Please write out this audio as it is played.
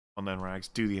And then Rags,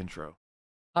 do the intro.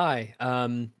 Hi.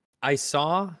 I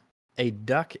saw a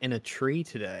duck in a tree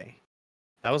today.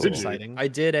 That was exciting. I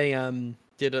did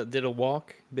a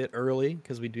walk a bit early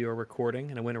because we do a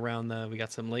recording, and I went around we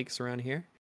got some lakes around here.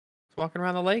 I was walking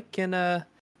around the lake, and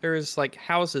there's like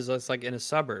houses. It's like in a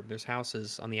suburb. There's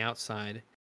houses on the outside.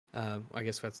 I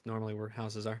guess that's normally where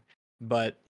houses are.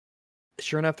 But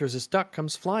sure enough, there's this duck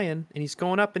comes flying, and he's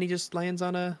going up, and he just lands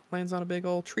on a big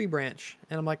old tree branch.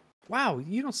 And I'm like, wow,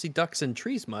 you don't see ducks in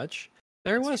trees much.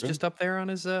 There he was, just up there on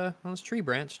his tree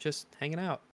branch, just hanging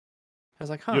out. I was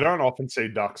like, huh. You don't often see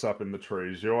ducks up in the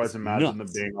trees. You always imagine them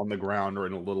being on the ground or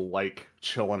in a little lake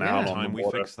chilling out on the we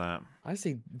water. fixed that. I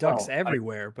see ducks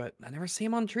everywhere, but I never see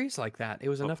them on trees like that. It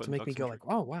was enough to make me go like,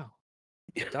 oh, wow.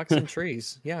 Ducks in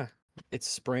trees. Yeah. It's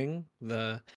spring.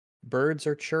 The birds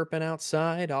are chirping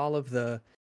outside. All of the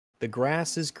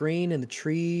grass is green and the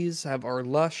trees are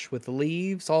lush with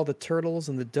leaves. All the turtles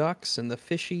and the ducks and the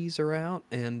fishies are out,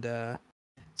 and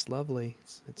it's lovely.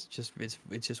 It's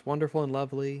just wonderful and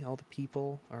lovely. All the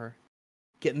people are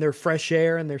getting their fresh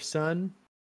air and their sun.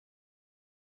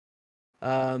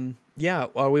 Yeah.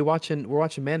 We're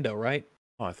watching Mando, right?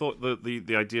 Oh, I thought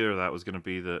the idea of that was going to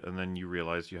be that, and then you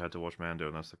realized you had to watch Mando,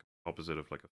 and that's the opposite of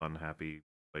like a fun, happy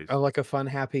place. Oh, like a fun,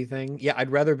 happy thing. Yeah,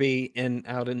 I'd rather be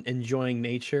out and enjoying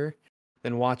nature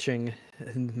than watching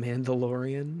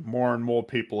Mandalorian. More and more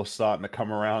people are starting to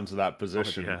come around to that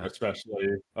position, especially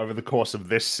over the course of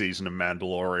this season of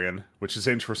Mandalorian, which is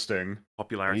interesting.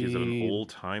 Popularity is at an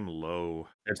all-time low.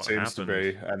 It seems to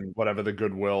be, and whatever the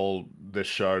goodwill this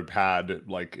show had,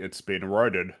 like, it's been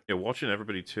eroded. Yeah, watching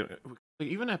everybody too. Like,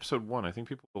 even episode 1, I think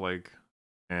people were like,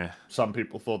 eh. Some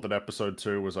people thought that episode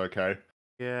 2 was okay.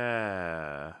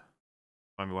 Yeah.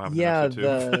 I mean, what happened yeah, in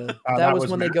episode 2? that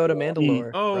was when they go to Mandalore.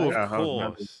 Oh, right? of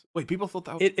course. Wait, people thought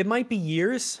that was... It might be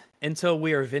years until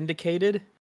we are vindicated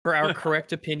for our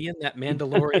correct opinion that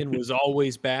Mandalorian was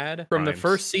always bad. From the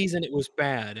first season, it was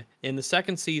bad. And the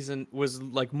second season was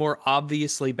like more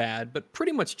obviously bad, but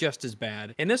pretty much just as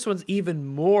bad. And this one's even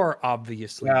more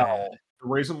obviously bad. The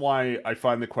reason why I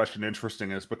find the question interesting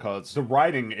is because the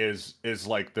writing is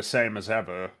like the same as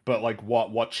ever, but like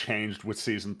what changed with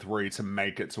season 3 to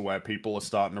make it to where people are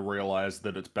starting to realize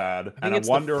that it's bad? I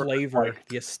wonder the flavor, like,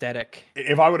 the aesthetic.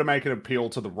 If I were to make an appeal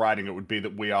to the writing, it would be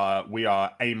that we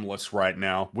are aimless right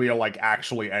now. We are like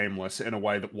actually aimless in a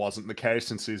way that wasn't the case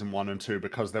in season 1 and 2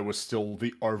 because there was still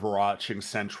the overarching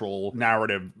central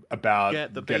narrative about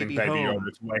getting Baby Yoda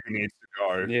to where he needs to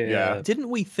go. Yeah. Didn't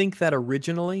we think that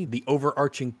originally the overarching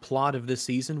plot of this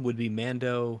season would be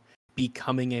Mando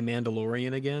becoming a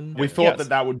Mandalorian again? We thought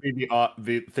that would be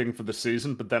the thing for the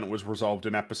season, but then it was resolved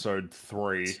in episode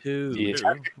 3. 2. Yeah.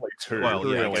 Technically 2. Well,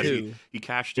 really. He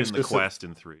cashed in the quest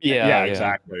in 3. Yeah,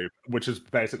 exactly. Which is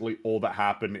basically all that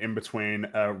happened in between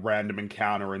a random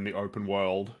encounter in the open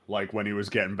world, like when he was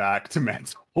getting back to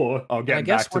Mandalore, or getting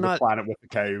back to the planet with the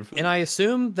cave. And I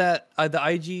assume that the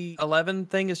IG-11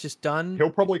 thing is just done. He'll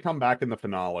probably come back in the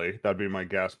finale. That'd be my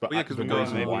guess. But the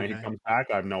reason why he comes back,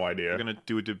 I have no idea. We're gonna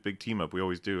do a big team up. We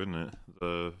always do, isn't it?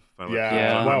 The final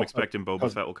I'm expecting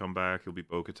Boba Fett will come back. He'll be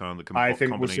Bo-Katan. I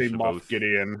think we'll see Moff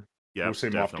Gideon. Yeah, we'll see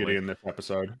Moff Gideon this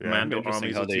episode. Yeah. Mando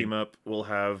armies will team up. We'll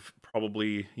have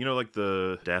probably, like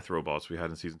the death robots we had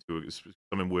in season 2. It's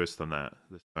something worse than that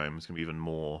this time. It's gonna be even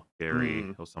more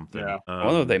scary or something. Yeah. I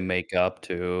wonder if they make up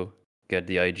to get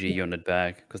the IG unit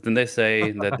back, because then they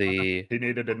say that he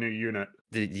needed a new unit.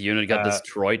 The unit got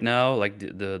destroyed now, like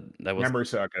that was memory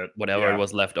circuit, whatever it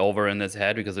was left over in his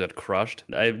head because it got crushed.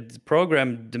 I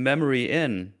programmed the memory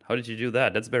in. How did you do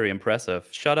that? That's very impressive.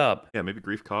 Shut up. Yeah, maybe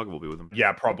Grief Karga will be with him.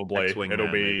 Yeah, probably.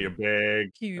 It'll be a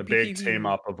big team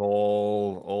up of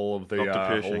all of the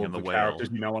characters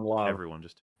you know and love. Everyone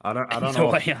just. I don't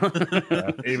know.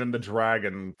 Even the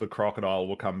dragon, the crocodile,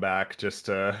 will come back just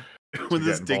to. With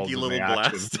his stinky little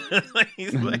blast.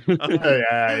 He's like,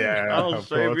 I'll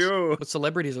save you. What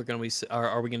celebrities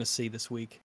are we going to see this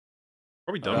week?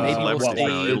 Probably done. Maybe we'll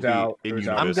see.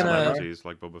 Celebrities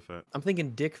like Boba Fett. I'm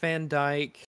thinking Dick Van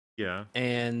Dyke. Yeah.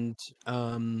 And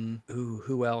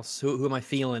who else? Who am I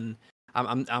feeling?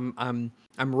 I'm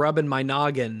rubbing my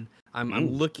noggin.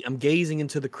 I'm gazing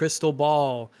into the crystal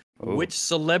ball. Ooh. Which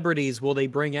celebrities will they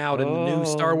bring out in the new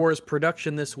Star Wars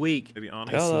production this week? Maybe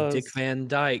I see Dick Van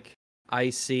Dyke. I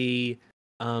see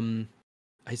Logan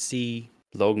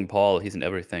Paul. He's in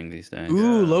everything these days.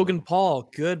 Ooh, Logan Paul.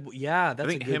 Good. Yeah, that's I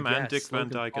think a good him guess. and Dick Van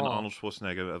Logan Dyke Paul. and Arnold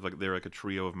Schwarzenegger, they're like a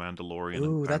trio of Mandalorian.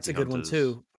 Ooh, that's a good one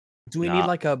too. Do we need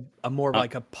like a more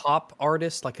like a pop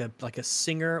artist, like a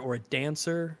singer or a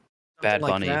dancer? Bad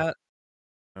Bunny. Like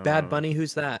that? Bad Bunny.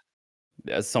 Who's that?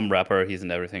 Some rapper. He's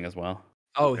in everything as well.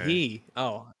 Oh, Okay. he.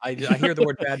 Oh, I hear the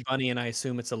word Bad Bunny and I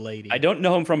assume it's a lady. I don't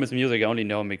know him from his music. I only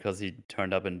know him because he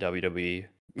turned up in WWE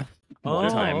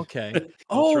one time. Okay.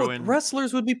 I'll throw Oh, in-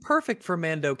 wrestlers would be perfect for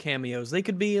Mando cameos. They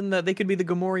could be the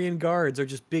Gamorrean guards or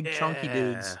just big chunky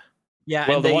dudes. Yeah,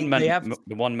 Well, and the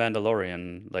they one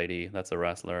Mandalorian lady, that's a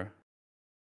wrestler.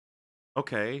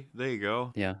 Okay, there you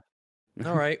go. Yeah.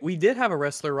 All right, we did have a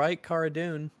wrestler, right? Cara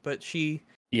Dune, but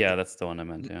Yeah, that's the one I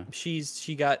meant, yeah. she's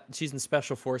in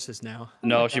special forces now.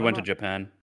 No, she went to Japan.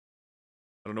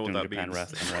 I don't know what Doing that Japan means.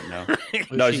 wrestling right now.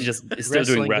 Was No, she she's just still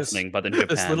doing this- wrestling, but in Japan.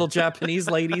 This little Japanese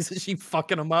ladies, is she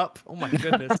fucking them up? Oh my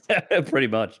goodness. Pretty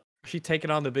much. She taking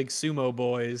on the big sumo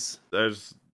boys.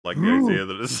 There's like the idea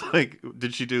that it's like,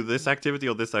 did she do this activity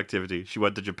or this activity? She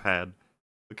went to Japan.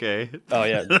 Okay. Oh,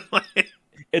 yeah.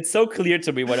 It's so clear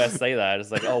to me when I say that.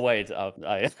 It's like, oh, wait.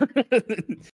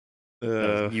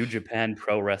 New Japan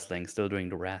Pro Wrestling, still doing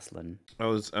the wrestling. I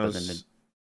was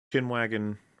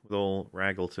chinwagging with old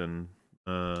Raggleton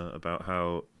about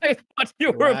how I thought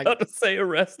you were about to say a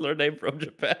wrestler name from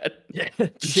Japan.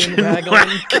 Chin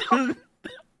waggling.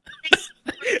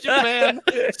 Japan.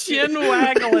 Chin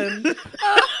waggling.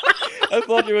 I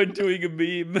thought you were doing a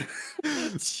meme.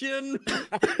 Chin.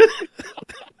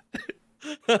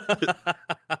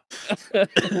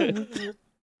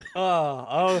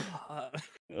 All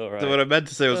right. So what I meant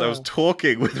to say was I was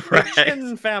talking with Rags.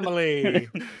 Chin family.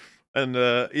 And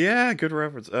yeah, good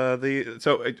reference. I was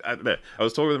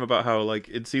talking with them about how like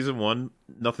in season 1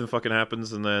 nothing fucking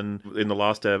happens, and then in the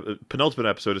last penultimate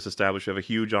episode it's established we have a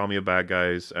huge army of bad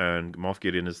guys and Moff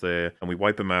Gideon is there and we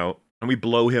wipe him out and we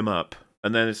blow him up,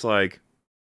 and then it's like,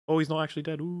 oh, he's not actually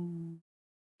dead. Ooh.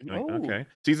 Like, okay.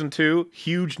 Season 2,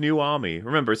 huge new army.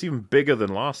 Remember, it's even bigger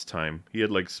than last time. He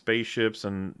had like spaceships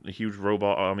and a huge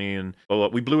robot army, and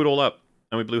we blew it all up.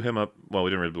 And we blew him up. Well, we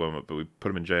didn't really blow him up, but we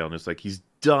put him in jail. And it's like, he's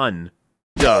done.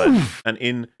 And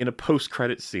in a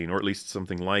post-credit scene, or at least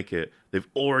something like it, they've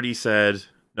already said,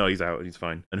 no, he's out and he's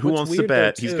fine. And who wants to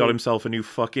bet he's got himself a new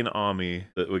fucking army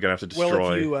that we're going to have to destroy?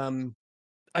 Well, if you,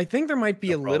 I think there might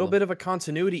be a little bit of a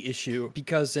continuity issue,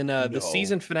 because in the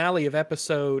season finale of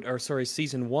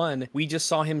season 1, we just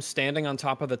saw him standing on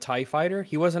top of the TIE fighter.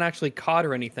 He wasn't actually caught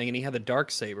or anything, and he had the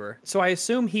Darksaber. So I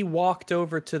assume he walked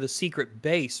over to the secret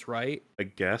base, right? I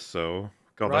guess so.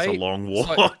 God, right? that's a long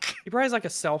walk. So he probably has like a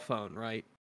cell phone, right?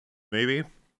 Maybe.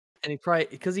 And he probably,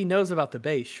 because he knows about the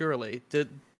base, surely.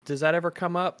 Does that ever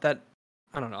come up? That,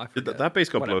 I don't know. I forget. That base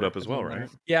got blown up as well, right?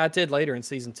 Yeah, it did later in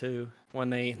season 2 when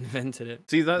they invented it.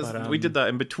 See, we did that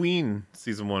in between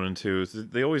season 1 and 2. So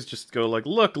they always just go like,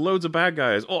 look, loads of bad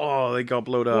guys. Oh, they got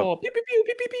blown up. Oh, pew, pew, pew,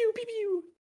 pew, pew, pew, pew, pew.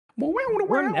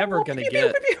 We're never gonna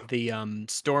get the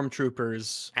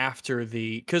stormtroopers after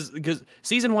the because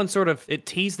season 1 sort of it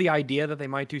teased the idea that they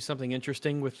might do something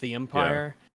interesting with the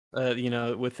Empire.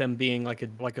 With them being like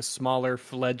a smaller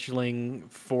fledgling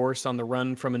force on the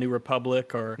run from a new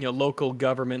republic, or local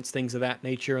governments, things of that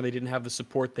nature, and they didn't have the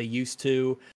support they used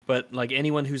to. But like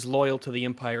anyone who's loyal to the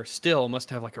Empire still must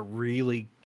have like a really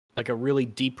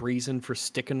deep reason for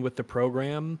sticking with the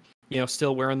program.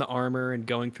 Still wearing the armor and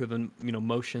going through the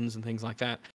motions and things like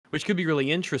that, which could be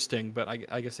really interesting. But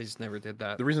I guess they just never did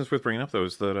that. The reason it's worth bringing up though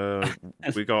is that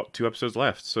we got 2 episodes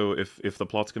left. So if the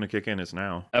plot's going to kick in, it's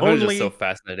now. I find it just so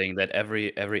fascinating that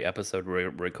every episode we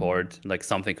record, like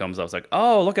something comes up. It's like,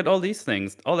 oh, look at all these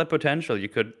things, all that potential you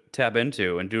could tap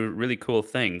into and do really cool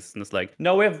things. And it's like,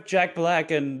 no, we have Jack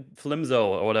Black and Flimzo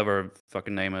or whatever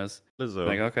fucking name is. Lizzo,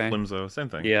 like, okay, Flimzo, same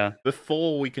thing. Yeah.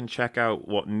 Before we can check out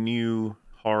what new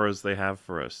horrors they have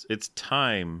for us, it's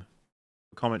time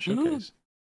for Comment Showcase.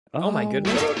 Oh my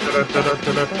goodness.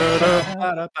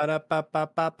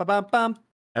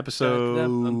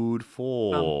 Episode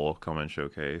 4 Comment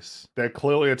Showcase. They're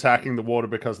clearly attacking the water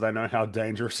because they know how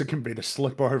dangerous it can be to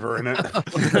slip over in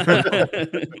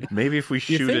it. Maybe if we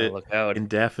shoot it out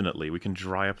indefinitely, we can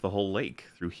dry up the whole lake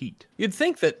through heat. You'd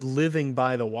think that living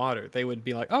by the water, they would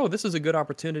be like, oh, this is a good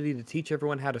opportunity to teach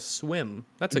everyone how to swim.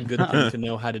 That's a good thing to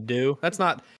know how to do. That's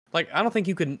not, like, I don't think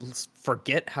you can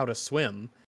forget how to swim.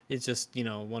 It's just,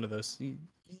 one of those... These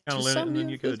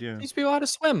people how to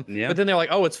swim. Yeah. But then they're like,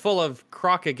 oh, it's full of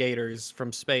crocodigators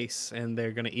from space, and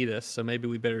they're going to eat us, so maybe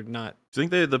we better not. Do you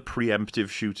think they're the preemptive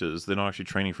shooters? They're not actually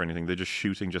training for anything. They're just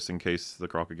shooting just in case the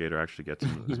crocodigator actually gets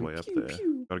his way up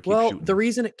there. Well, the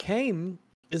reason it came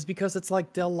is because it's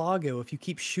like Del Lago. If you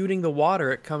keep shooting the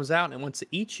water, it comes out and it wants to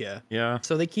eat you. Yeah.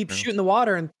 So they keep shooting the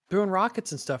water and throwing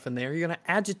rockets and stuff in there. You're going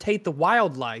to agitate the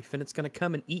wildlife, and it's going to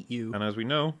come and eat you. And as we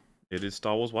know, it is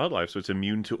Star Wars wildlife, so it's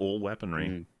immune to all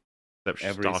weaponry. Except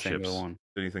Every starships. single one.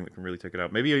 Anything that can really take it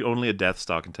out. Maybe only a Death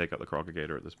Star can take out the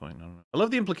Crocagator at this point. I don't know. I love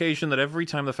the implication that every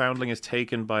time the Foundling is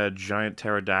taken by a giant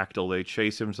pterodactyl, they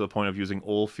chase him to the point of using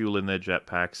all fuel in their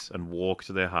jetpacks and walk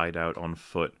to their hideout on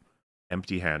foot,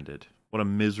 empty-handed. What a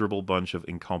miserable bunch of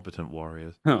incompetent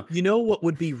warriors. Huh. You know what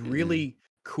would be really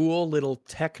cool little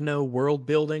techno world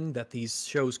building that these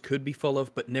shows could be full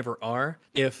of but never are?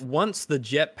 If once the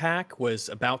jetpack was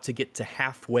about to get to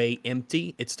halfway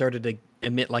empty, it started to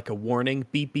emit like a warning,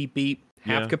 beep, beep, beep,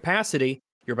 half capacity,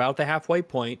 you're about the halfway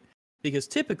point. Because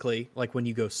typically, like when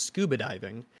you go scuba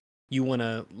diving, you want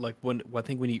to, like,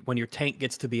 when your tank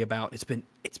gets to be about, it's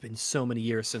been so many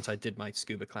years since I did my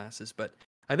scuba classes, but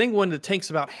I think when the tank's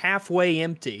about halfway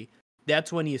empty,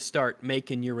 that's when you start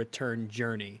making your return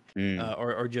journey,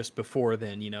 or just before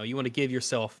then. You want to give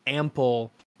yourself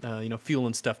ample, fuel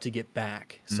and stuff to get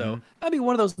back. So that'd be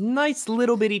one of those nice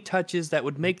little bitty touches that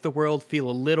would make the world feel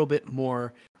a little bit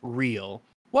more real.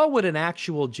 What would an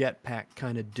actual jetpack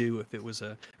kind of do if it was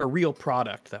a real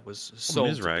product that was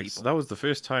sold to people? That was the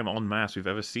first time en masse we've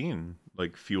ever seen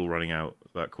like fuel running out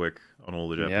that quick on all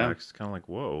the jetpacks. Yeah. It's kind of like,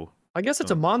 whoa. I guess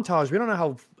it's a montage. We don't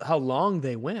know how long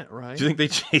they went, right? Do you think they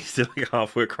chased it like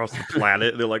halfway across the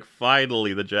planet? They're like,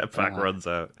 finally, the jetpack runs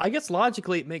out. I guess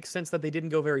logically it makes sense that they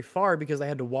didn't go very far because they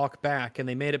had to walk back, and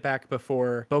they made it back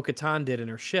before Bo-Katan did in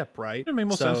her ship, right? It made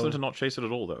more sense for them to not chase it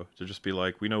at all, though. To just be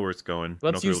like, we know where it's going.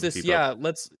 Let's use this. Yeah,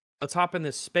 let's hop in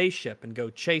this spaceship and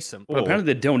go chase them. But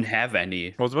apparently they don't have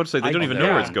any. I was about to say, they don't even know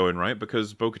where it's going, right?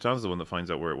 Because Bo-Katan's the one that finds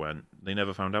out where it went. They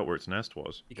never found out where its nest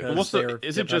was. Because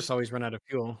is it just always run out of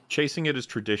fuel? Chasing it is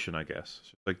tradition, I guess.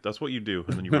 Like, that's what you do,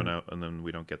 and then you run out, and then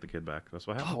we don't get the kid back. That's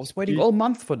what happens. I was waiting all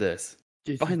month for this.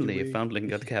 Finally, a Foundling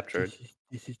got captured.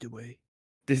 This is the way.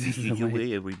 This is the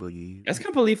way. Everybody. I just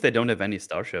can't believe they don't have any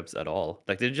starships at all.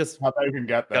 Like, they just How they can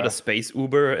get there. got a space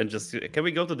Uber and just, can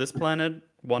we go to this planet?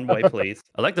 One way, please.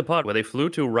 I like the part where they flew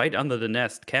to right under the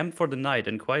nest, camped for the night,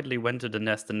 and quietly went to the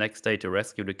nest the next day to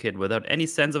rescue the kid without any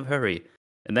sense of hurry.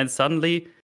 And then suddenly,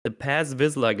 the Paz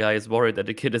Vizsla guy is worried that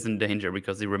the kid is in danger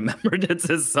because he remembered it's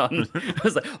his son. I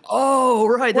was like, oh,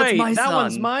 right, that's my son. That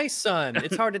one's my son.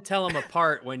 It's hard to tell them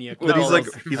apart when you... But he's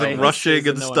like rushing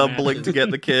and stumbling to get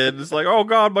the kid. It's like, oh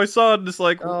god, my son. It's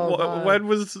like, when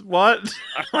was what?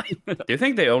 Do you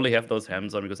think they only have those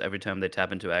hems on because every time they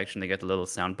tap into action, they get a little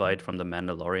soundbite from the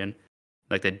Mandalorian?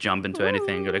 Like they jump into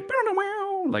anything,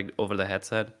 go like over the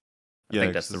headset. I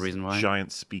think that's the reason why.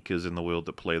 Giant speakers in the world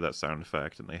that play that sound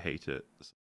effect, and they hate it.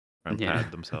 And pad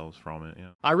themselves from it,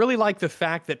 I really like the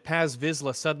fact that Paz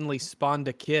Vizsla suddenly spawned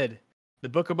a kid. The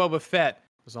Book of Boba Fett,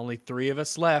 there's only 3 of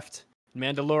us left.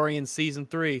 Mandalorian Season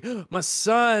 3. My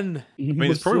son! I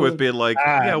mean, it's probably worth being like,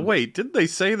 yeah, wait, didn't they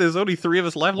say there's only 3 of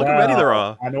us left? Look how many there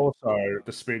are. And also,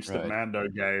 the speech that Mando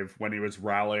gave when he was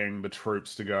rallying the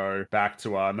troops to go back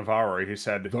to Navarro, he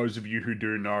said, those of you who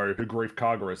do know who Grief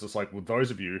Karga is, it's like, well, those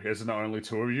of you, isn't it only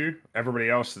 2 of you? Everybody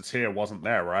else that's here wasn't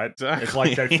there, right? Exactly. It's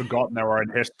like they've forgotten their own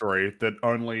history, that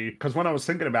only... Because when I was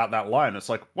thinking about that line, it's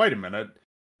like, wait a minute,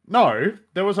 no,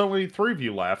 there was only 3 of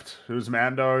you left. It was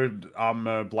Mando,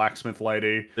 blacksmith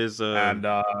lady. There's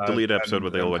a deleted episode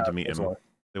where they all went to meet him.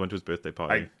 They went to his birthday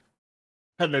party.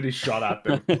 And then he shot at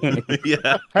them.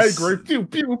 Yeah. Hey, Grief, pew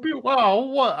pew pew. Wow,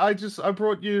 what? I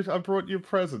brought you a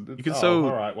present. You can all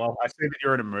right. Well, I see that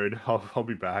you're in a mood. I'll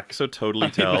be back. So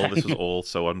totally tell this was all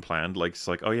so unplanned. Like it's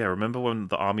like, oh yeah, remember when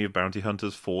the army of bounty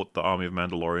hunters fought the army of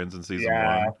Mandalorians in season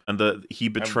 1, and he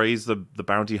betrays the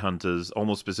bounty hunters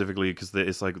almost specifically because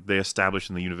it's like they establish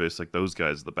in the universe like those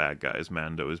guys are the bad guys.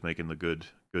 Mando is making the good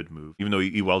move, even though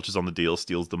he welches on the deal,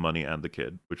 steals the money and the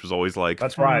kid, which was always like,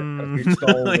 that's right. He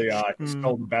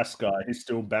stole the best guy. He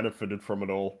still benefited from it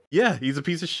all. Yeah, he's a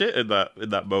piece of shit in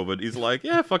that moment. He's like,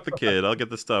 yeah, fuck the kid, I'll get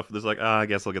the stuff. There's like, I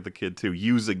guess I'll get the kid too,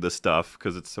 using the stuff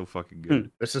because it's so fucking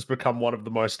good. This has become one of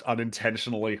the most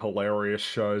unintentionally hilarious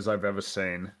shows I've ever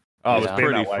seen. Oh, it's been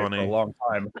pretty that way funny for a long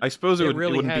time. I suppose it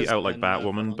wouldn't be out like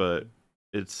Batwoman, but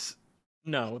it's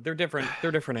no, they're different.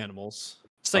 They're different animals.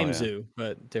 Same zoo,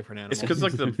 but different animals. It's because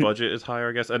like the budget is higher,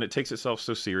 I guess, and it takes itself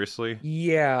so seriously.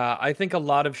 Yeah, I think a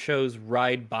lot of shows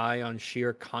ride by on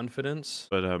sheer confidence.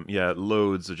 But yeah,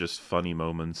 loads of just funny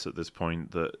moments at this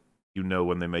point that you know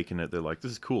when they're making it, they're like,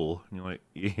 this is cool. And you're like,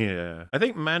 yeah. I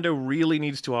think Mando really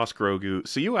needs to ask Grogu,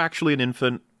 so you actually an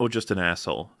infant or just an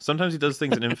asshole? Sometimes he does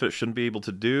things an infant shouldn't be able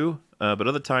to do, but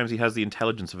other times he has the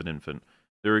intelligence of an infant.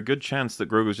 There are a good chance that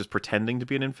Grogu's just pretending to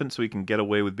be an infant so he can get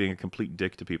away with being a complete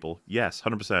dick to people. Yes,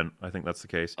 100%. I think that's the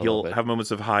case. He'll have moments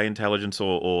of high intelligence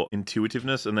or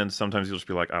intuitiveness, and then sometimes he'll just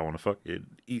be like, I want to fucking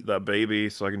eat that baby,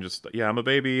 so I can just, yeah, I'm a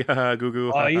baby, haha,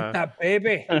 goo. Oh, eat that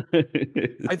baby.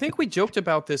 I think we joked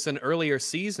about this in earlier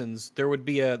seasons. There would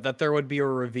be a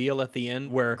reveal at the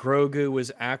end where Grogu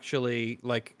was actually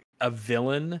like a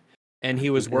villain, and he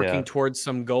was working towards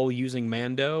some goal using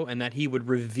Mando, and that he would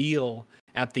reveal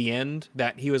at the end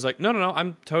that he was like, no,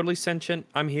 I'm totally sentient.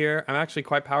 I'm here. I'm actually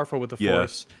quite powerful with the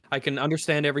Force. I can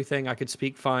understand everything. I could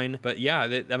speak fine. But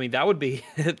yeah, I mean, that would be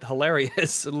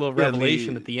hilarious. A little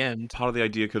revelation at the end. Part of the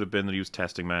idea could have been that he was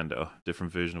testing Mando.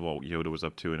 Different version of what Yoda was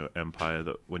up to in Empire,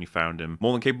 that when he found him,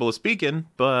 more than capable of speaking,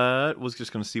 but was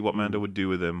just going to see what Mando would do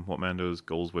with him, what Mando's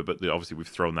goals were. But obviously we've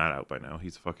thrown that out by now.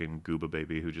 He's a fucking gooba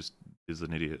baby who just is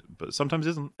an idiot, but sometimes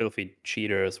isn't. Filthy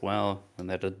cheater as well. And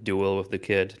they had a duel with the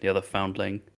kid, the other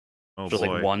foundling. Oh, just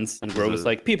boy. like once, and Grogu's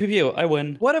like, pew, pew, pew, I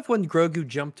win. What if when Grogu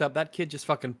jumped up, that kid just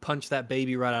fucking punched that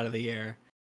baby right out of the air?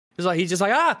 He's just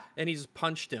like, ah! And he just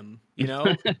punched him, you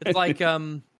know? It's like,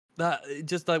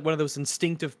 just like one of those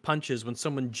instinctive punches when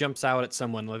someone jumps out at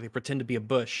someone, like they pretend to be a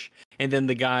bush, and then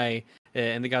the guy's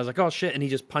like, oh shit, and he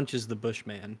just punches the bush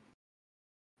man.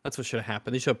 That's what should have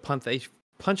happened. They should have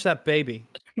punched that baby.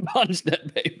 Punch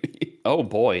that baby. Oh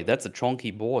boy, that's a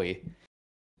chonky boy.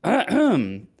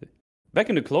 Back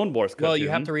in the Clone Wars cartoon. Well, you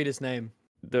have to read his name.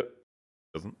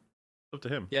 Doesn't. Up to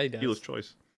him. Yeah, he does. Dealer's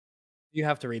choice. You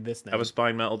have to read this name. Have a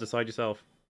spine, Metal. Decide yourself.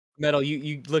 Metal,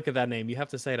 you look at that name. You have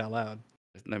to say it out loud.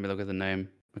 Let me look at the name.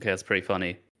 Okay, that's pretty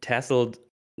funny. Tasseled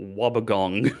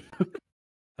Wobbegong.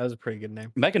 That was a pretty good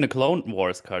name. Back in the Clone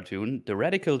Wars cartoon, the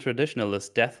radical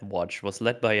traditionalist Death Watch was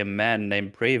led by a man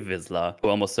named Pre Vizsla, who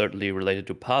almost certainly related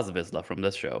to Paz Vizsla from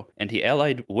this show, and he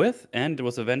allied with and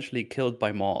was eventually killed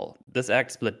by Maul. This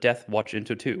act split Death Watch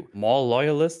into two. Maul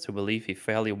loyalists who believe he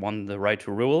fairly won the right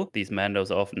to rule. These Mandos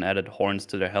often added horns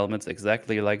to their helmets,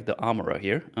 exactly like the armorer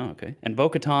here. Oh, okay. And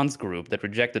Bo-Katan's group that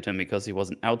rejected him because he was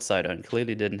an outsider and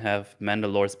clearly didn't have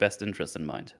Mandalore's best interest in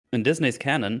mind. In Disney's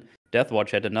canon, Death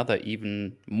Watch had another,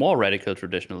 even more radical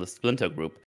traditionalist splinter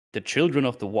group, the Children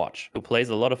of the Watch, who place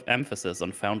a lot of emphasis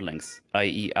on foundlings,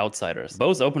 i.e. outsiders.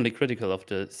 Bo's openly critical of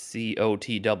the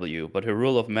COTW, but her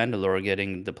rule of Mandalore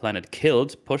getting the planet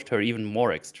killed pushed her even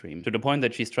more extreme, to the point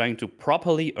that she's trying to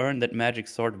properly earn that magic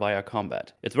sword via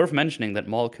combat. It's worth mentioning that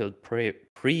Maul killed Pre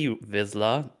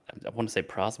Vizsla, I want to say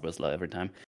Praz Vizsla every time,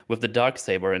 with the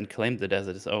Darksaber and claimed it as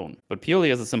his own, but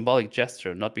purely as a symbolic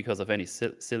gesture, not because of any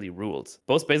silly rules.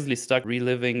 Bo's basically stuck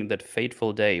reliving that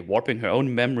fateful day, warping her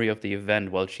own memory of the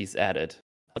event while she's at it.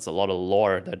 That's a lot of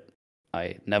lore that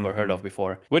I never heard of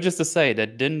before. Which is to say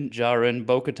that Din Djarin,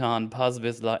 Bo-Katan, Paz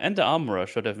Vizsla, and the Armorer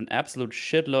should have an absolute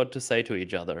shitload to say to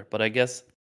each other, but I guess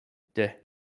the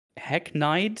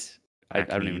Hackneid? I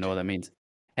don't even know what that means.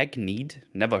 Hackneid?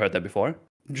 Never heard that before.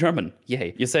 German,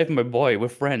 yay. You saved my boy, we're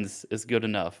friends, is good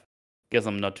enough. Guess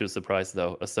I'm not too surprised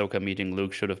though. Ahsoka meeting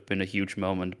Luke should have been a huge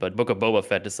moment, but Book of Boba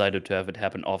Fett decided to have it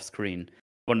happen off screen.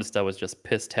 Wonderstar was just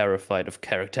pissed terrified of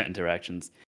character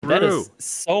interactions. That is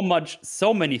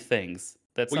so many things.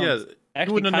 That sounds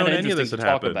you wouldn't have known any of this had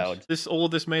happened. About. All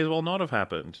of this may as well not have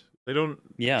happened. They don't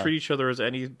treat each other as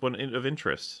anyone of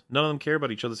interest. None of them care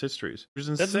about each other's histories, which is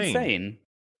insane. That's insane.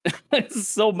 It's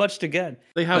so much to get.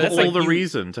 They have all the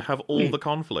reason to have all the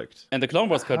conflict. And the Clone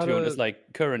Wars cartoon is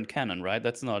like current canon, right?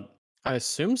 That's not... I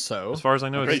assume so. As far as I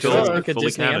know, it's still still like a fully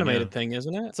Disney canon, animated thing,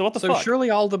 isn't it? So what the fuck? So surely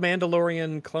all the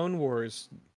Mandalorian Clone Wars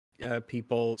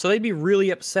people, so they'd be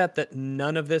really upset that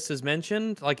none of this is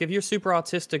mentioned. Like if you're super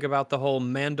autistic about the whole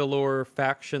Mandalore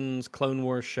factions Clone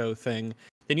Wars show thing,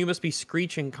 then you must be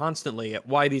screeching constantly at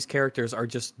why these characters are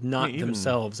just not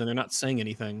themselves and they're not saying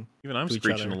anything. Even I'm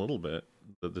screeching a little bit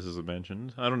that this isn't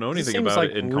mentioned. I don't know anything about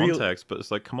it in context, but it's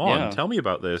like, come on, tell me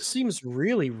about this. It seems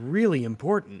really, really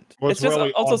important. Well, it's just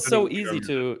really also so easy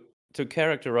to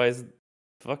characterize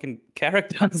fucking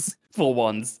characters for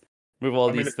once. With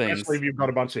all these things. Especially if you've got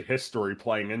a bunch of history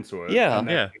playing into it. Yeah. And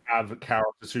then you have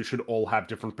characters who should all have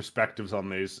different perspectives on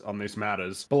these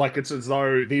matters. But like it's as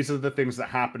though these are the things that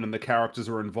happen and the characters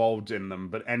are involved in them,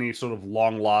 but any sort of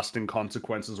long-lasting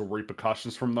consequences or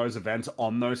repercussions from those events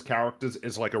on those characters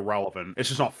is like irrelevant. It's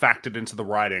just not factored into the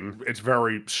writing. It's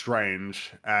very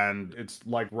strange. And it's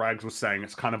like Rags was saying,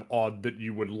 it's kind of odd that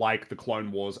you would like the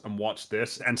Clone Wars and watch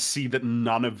this and see that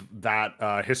none of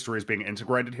that history is being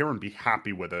integrated here and be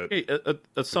happy with it. Hey,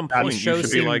 at some point, you should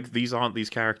be like, these aren't these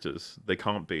characters. They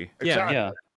can't be. Exactly.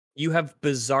 Yeah. You have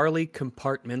bizarrely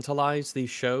compartmentalized these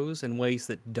shows in ways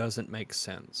that doesn't make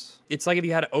sense. It's like if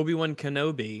you had Obi-Wan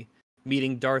Kenobi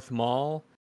meeting Darth Maul,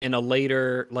 in a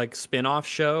later like spin-off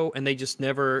show, and they just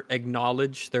never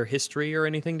acknowledge their history or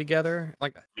anything together.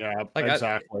 Yeah, Like,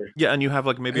 exactly. Yeah, and you have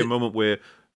like maybe a moment where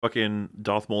fucking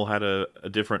Darth Maul had a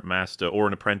different master or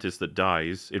an apprentice that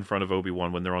dies in front of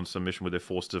Obi-Wan when they're on some mission where they're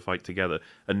forced to fight together,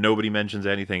 and nobody mentions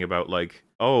anything about like,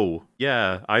 oh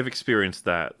yeah, I've experienced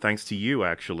that thanks to you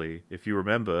actually. If you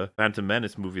remember Phantom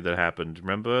Menace movie that happened,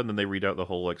 remember? And then they read out the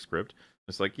whole like script.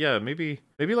 It's like, yeah, maybe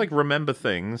like remember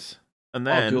things, and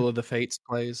all then Duel of the Fates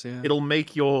plays. Yeah, it'll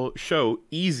make your show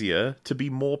easier to be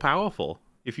more powerful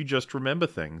if you just remember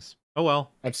things. Oh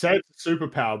well. I'd say it's a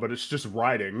superpower, but it's just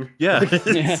writing. Yeah, it's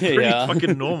pretty Yeah.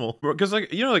 fucking normal. Because,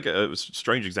 like, you know, like a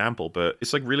strange example, but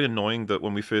it's like really annoying that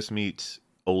when we first meet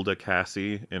older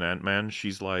Cassie in Ant-Man,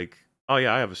 she's like, oh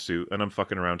yeah, I have a suit, and I'm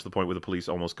fucking around to the point where the police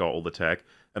almost got all the tech,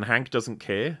 and Hank doesn't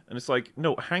care. And it's like,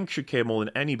 no, Hank should care more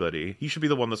than anybody. He should be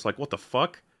the one that's like, what the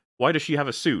fuck? Why does she have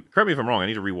a suit? Correct me if I'm wrong. I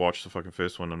need to rewatch the fucking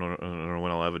first one. I don't know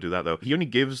when I'll ever do that, though. He only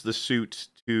gives the suit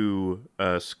to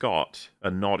Scott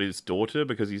and not his daughter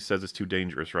because he says it's too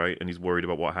dangerous, right? And he's worried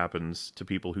about what happens to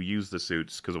people who use the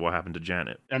suits because of what happened to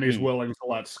Janet. And he's willing to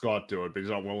let Scott do it, but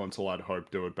he's not willing to let Hope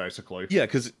do it, basically. Yeah,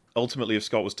 because ultimately, if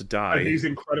Scott was to die... And he's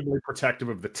incredibly protective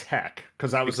of the tech,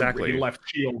 because that was Exactly. He left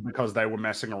S.H.I.E.L.D. because they were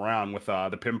messing around with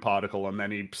the Pym particle, and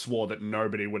then he swore that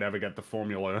nobody would ever get the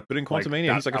formula. But in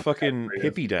Quantumania, he's like a fucking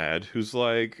hippie dad who's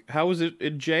like, how is it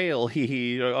in jail?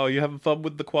 Oh, you having fun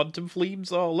with the quantum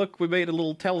flames? Oh, look, we made a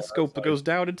little telescope that goes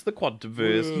down into the quantumverse.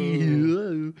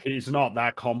 He's not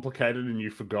that complicated, and you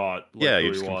forgot. Like, Yeah, who you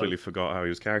he just was. completely forgot how he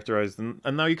was characterized, and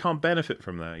now you can't benefit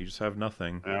from that. You just have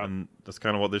nothing. Yeah. And that's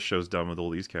kind of what this show's done with all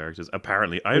these characters.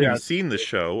 Apparently, I haven't even seen this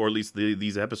show, or at least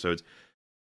these episodes.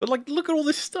 But, like, look at all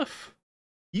this stuff.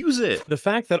 Use it. the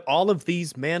fact that all of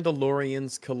these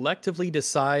Mandalorians collectively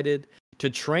decided to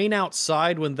train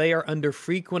outside when they are under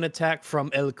frequent attack from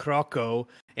El Croco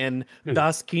and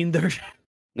Das Kinder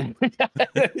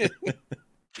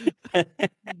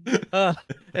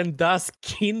and Das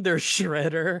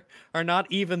Kinderschredder are not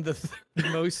even the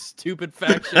most stupid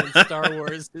faction in Star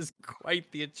Wars is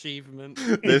quite the achievement.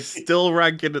 They're still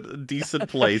ranking at a decent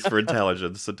place for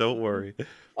intelligence, so don't worry.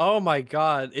 Oh my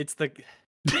god, it's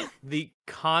the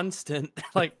constant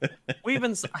like we've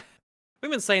been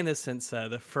saying this since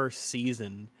the first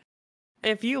season.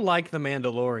 If you like the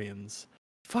Mandalorians,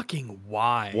 fucking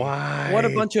why? Why? What a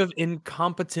bunch of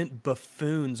incompetent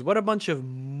buffoons. What a bunch of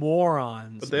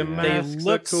morons. But their They masks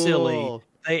look are cool. silly.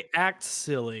 They act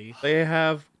silly. They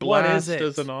have What is it?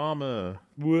 blasters and armor.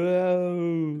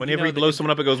 Whoa. Whenever know, he blows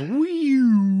someone up, it goes,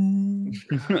 whew.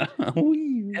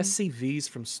 SCVs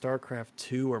from StarCraft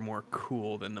 2 are more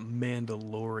cool than the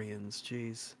Mandalorians.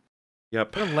 Jeez.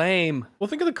 Yep. They're lame. Well,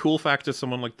 think of the cool factor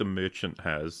someone like the Merchant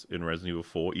has in Resident Evil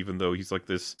 4, even though he's like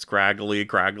this scraggly,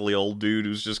 craggly old dude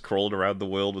who's just crawling around the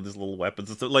world with his little weapons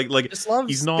and stuff. Like Just loves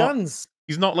he's not guns.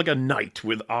 He's not like a knight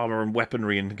with armor and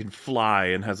weaponry and can fly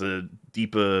and has a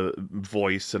deeper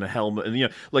voice and a helmet and, you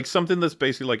know, like something that's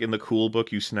basically like in the cool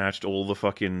book, you snatched all the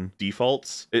fucking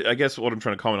defaults. I guess what I'm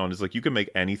trying to comment on is like you can make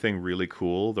anything really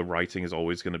cool. The writing is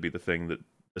always going to be the thing that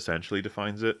essentially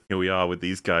defines it. Here we are with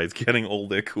these guys getting all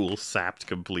their cool sapped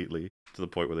completely to the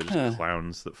point where they're just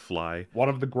clowns that fly. One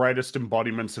of the greatest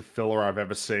embodiments of filler I've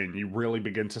ever seen. You really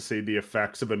begin to see the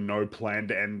effects of a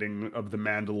no-planned ending of The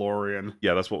Mandalorian.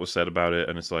 Yeah, that's what was said about it,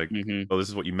 and it's like, oh, this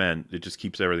is what you meant. It just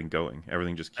keeps everything going.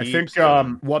 Everything just keeps I think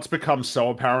going. what's become so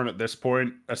apparent at this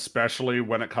point, especially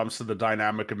when it comes to the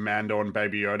dynamic of Mando and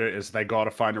Baby Yoda, is they gotta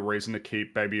find a reason to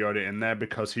keep Baby Yoda in there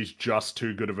because he's just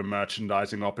too good of a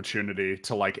merchandising opportunity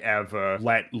to, like, ever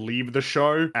leave the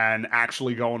show and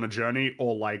actually go on a journey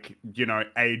or, like, you know,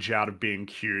 age out of being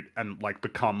cute and, like,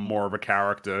 become more of a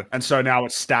character. And so now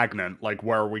it's stagnant. Like,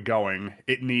 where are we going?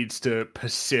 It needs to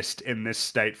persist in this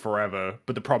state forever.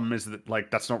 But the problem is that,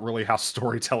 like, that's not really how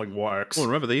storytelling works. Well,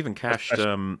 remember, they even cashed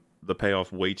the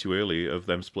payoff way too early of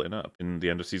them splitting up in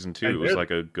the end of season 2. It was like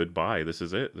a goodbye. This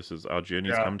is it. This is our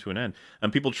journey's come to an end.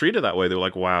 And people treat it that way. They were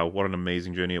like, wow, what an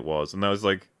amazing journey it was. And I was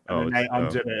like, oh, and then they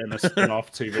undid it in a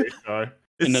spin-off TV show.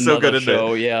 It's so good in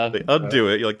show, it. yeah. They undo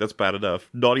it. You're like, that's bad enough.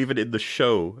 Not even in the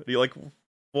show. And you're like,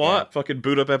 what? Yeah. Fucking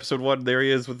boot up episode 1. There he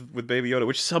is with Baby Yoda.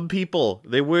 Which some people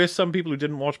who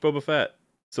didn't watch Boba Fett.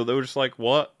 So they were just like,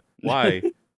 what? Why?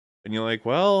 And you're like,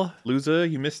 well, loser,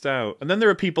 you missed out. And then there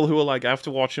are people who are like, after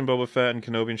watching Boba Fett and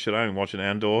Kenobi and shit, I'm watching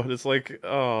Andor. And it's like,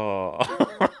 oh,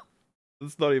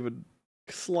 it's not even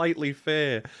slightly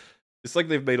fair. It's like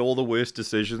they've made all the worst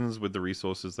decisions with the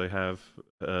resources they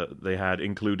had,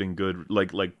 including good,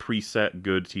 like preset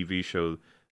good TV show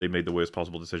they made the worst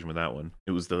possible decision with that one.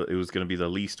 It was going to be the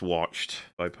least watched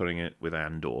by putting it with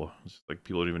Andor. It's like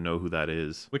people don't even know who that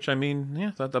is. Which, I mean,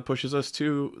 yeah, that pushes us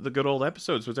to the good old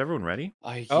episodes. Was everyone ready?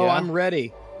 Oh, I'm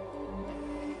ready.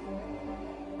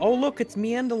 Oh, look, it's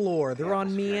Mandalore. They're on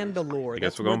Mandalore. I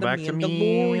guess we're going back to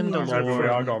Mandalore. We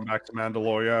are going back to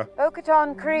Mandalore, yeah.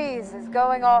 Bo-Katan Kryze is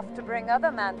going off to bring other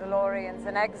Mandalorians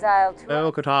in exile to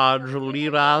Bo-Katan,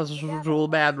 lead us to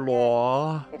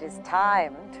Mandalore. It is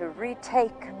time to retake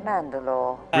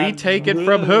Mandalore. Retake it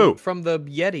from who? From the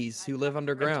Yetis who live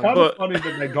underground. It's kind of funny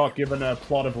that they got given a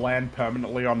plot of land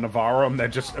permanently on Navarro, and they're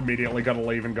just immediately going to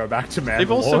leave and go back to Mandalore.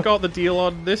 They've also got the deal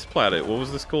on this planet. What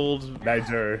was this called? They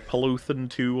do. Paluthan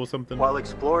 2 or something? While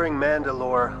exploring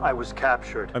Mandalore, I was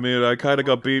captured. I mean, I kind of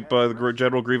got beat by the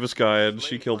General Grievous guy, and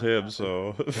she killed him,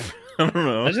 so... I don't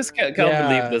know. I just can't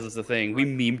believe this is the thing. We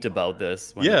memed about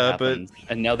this when it happened,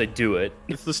 and now they do it.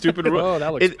 It's the stupid... Oh,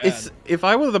 that looks bad. If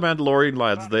I were the Mandalorian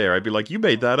lads there, I'd be like, you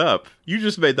made that up. You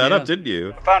just made that up, didn't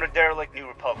you? I found a derelict New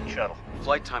Republic shuttle.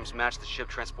 Flight times match the ship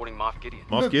transporting Moff Gideon.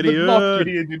 Moff Gideon! Moff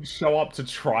Gideon didn't show up to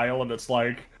trial, and it's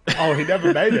like... Oh, he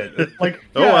never made it. It's like,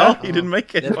 oh well, he didn't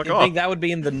make it. Fuck I off. think that would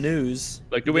be in the news.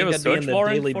 Like, do we have a search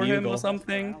warrant for him or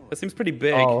something? That seems pretty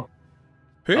big. Oh.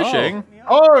 Pershing?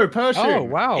 Oh, Pershing! Oh,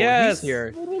 wow, yes. he's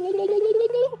here.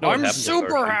 No, I'm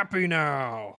super happy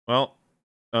now. Well,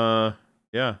 yeah,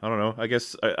 I don't know. I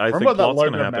guess I think Remember that plot's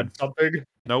gonna logo happen. meant something?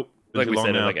 Nope. Like we Too long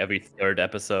said it now. like every third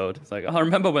episode. It's like, oh,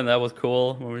 remember when that was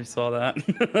cool when we saw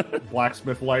that?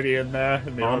 Blacksmith lady in there.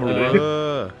 In the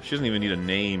Armora. She doesn't even need a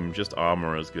name. Just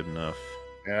Armora is good enough.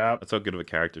 Yeah. That's how good of a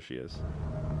character she is.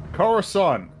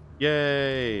 Coruscant.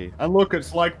 Yay! And look,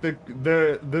 it's like the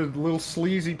little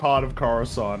sleazy part of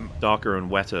Coruscant. Darker and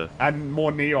wetter. And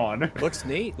more neon. Looks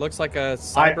neat. Looks like a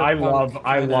I cyberpunk love the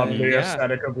kinda-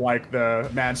 aesthetic of like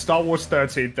man, Star Wars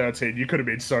 1313, you could have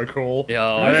been so cool. Yeah.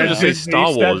 I And was just say Disney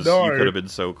Star said Wars. no. You could have been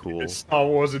so cool. It's Star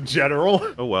Wars in general.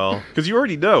 Oh well, because you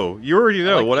already know. You already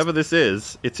know. like Whatever this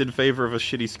is, it's in favor of a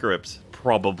shitty script.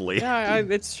 Probably. Yeah,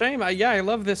 it's a shame. I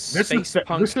love this space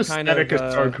punk this kind of. aesthetic is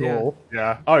so cool.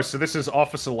 Yeah. Oh, so this is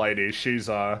Officer Lady. She's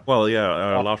Well,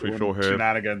 yeah. Last we saw her,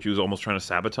 shenanigans. she was almost trying to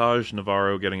sabotage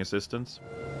Navarro getting assistance.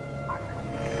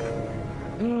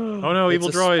 Oh no, evil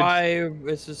droid!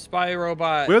 It's a spy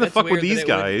robot. Where the That's fuck were weird that these it would-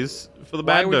 guys for the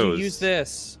Why bandos? would you use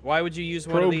this? Why would you use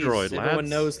one of Probe these? droid, Everyone lads.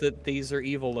 knows that these are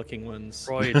evil-looking ones.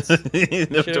 Droids.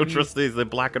 No, Should've don't trust these. They're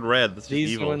black and red. That's just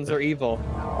These evil. ones are evil.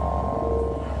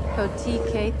 Code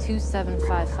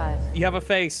TK2755. You have a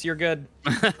face. You're good.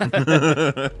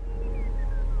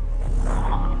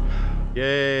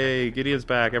 Yay! Gideon's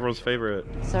back. Everyone's favorite.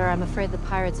 Sir, I'm afraid the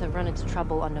pirates have run into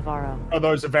trouble on Navarro. Oh,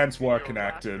 those events were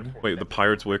connected. Wait, the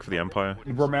pirates work for the Empire?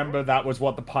 Remember, that was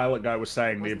what the pilot guy was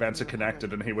saying. The events are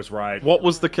connected, and he was right. What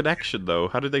was the connection, though?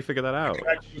 How did they figure that out?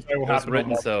 They will It was happen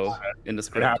written on so in the It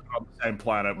script. happened on the same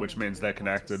planet, which means they're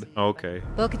connected. Okay.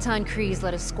 Bo-Katan Kryze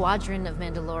led a squadron of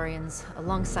Mandalorians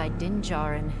alongside Din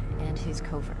Djarin and his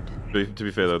covert. To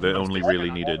be fair, though, they only really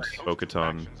needed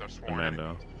Bo-Katan and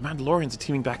Mando. Mandalorians are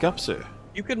teaming back up, sir.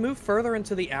 You could move further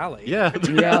into the alley. Yeah.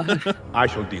 Yeah. I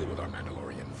shall deal with our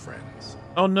Mandalorian friends.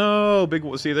 Oh no! Big.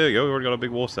 See, there you go. We already got a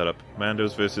big war setup.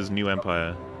 Mandos versus New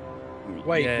Empire.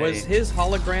 Wait, Yay. was his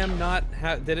hologram not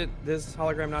did his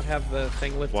hologram not have the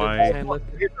thing lifted? Why? His hand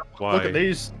lifted? Why? Look at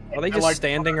these. Are they They're just like-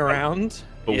 standing around?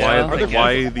 But Yeah, why? I guess.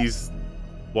 Why these?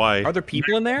 Why? Are there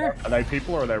people in there? Are they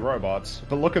people or are they robots?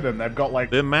 But look at them. They've got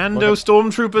like. They're Mando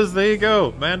stormtroopers. There you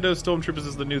go. Mando stormtroopers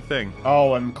is the new thing.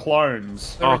 Oh, and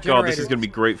clones. They're Oh god, this is regenerators. gonna be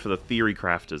great for the theory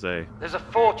crafters, eh? There's a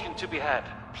fortune to be had,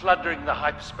 plundering the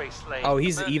hyperspace lane. Oh,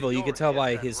 he's evil. You can tell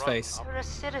by his face. There are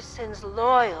citizens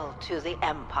loyal to the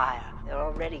Empire. They're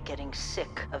already getting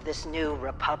sick of this new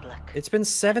republic. It's been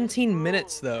 17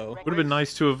 minutes though. Would have been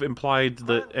nice to have implied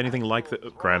that anything like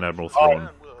the Grand Admiral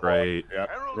Thrawn. Great.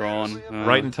 Ron.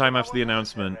 Right in time after the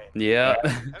announcement. Yeah.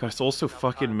 God, it's also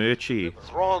fucking merchy.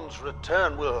 Thrawn's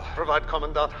return will provide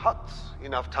Commandant Hux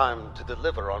enough time to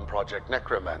deliver on Project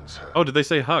Necromancer. Oh, did they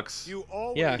say Hux?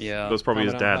 Yeah. Yeah. That's probably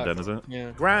his dad Commandant then, Hux. is it?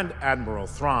 Yeah. Grand Admiral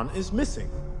Thrawn is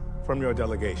missing from your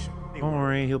delegation. Don't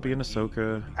worry, he'll be in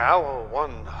Ahsoka. Our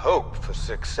one hope for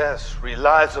success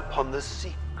relies upon the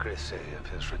secrecy of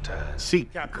his return.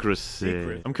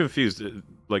 Secrecy. I'm confused.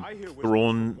 Like,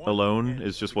 Thrawn alone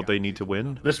is just what they need to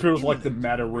win? This feels like the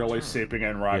meta really seeping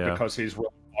in, right? Yeah. Because he's really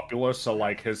popular, so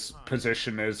like his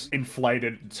position is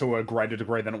inflated to a greater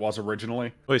degree than it was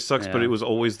originally. Oh, it sucks, but Yeah. it was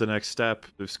always the next step.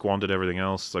 They've squandered everything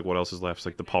else. It's like, what else is left? It's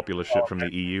like the popular shit from the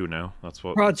EU now. That's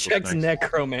what. Project what's next.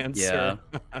 Necromancer.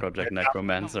 Yeah. Project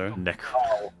Necromancer.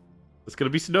 Necro. It's gonna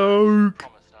be Snoke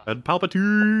and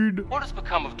Palpatine. What has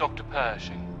become of Dr.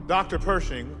 Pershing? Dr.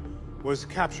 Pershing was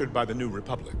captured by the New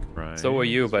Republic. Right. So were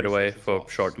you, by the way, for a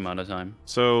short amount of time.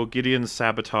 So Gideon's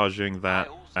sabotaging that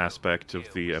aspect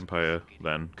of the Empire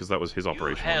then, because that was his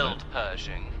operation. You held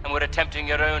Pershing and were attempting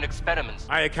your own experiments.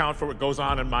 I account for what goes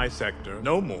on in my sector.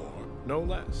 No more, no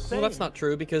less. Well, that's not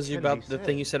true because you about the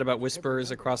thing you said about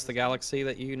whispers across the galaxy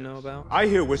that you know about. I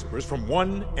hear whispers from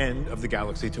one end of the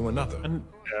galaxy to another. And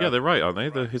yeah, they're right,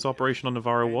 aren't they? His operation on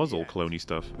Navarro was all cloney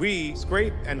stuff. We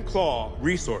scrape and claw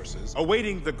resources,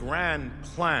 awaiting the grand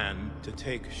plan to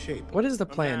take shape. What is the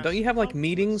plan? Don't you have like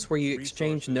meetings where you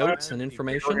exchange notes and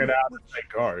information? Figure it out as they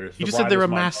go. You just said they're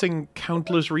amassing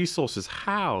countless resources.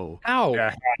 How?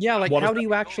 How? Yeah, like What how is do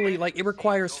you actually like? It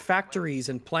requires factories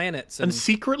and planets And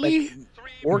secretly? like,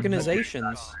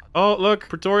 organizations. Oh, look,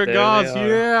 Pretoria There Guards, they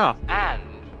yeah! And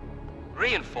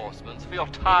reinforcements for your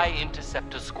TIE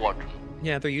Interceptor squadron.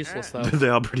 Yeah, they're useless though. They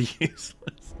are pretty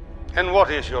useless. And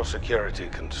what is your security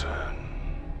concern?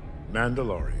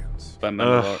 Mandalorians. By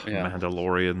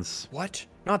Mandalorians. What?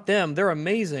 Not them. They're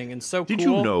amazing and so Did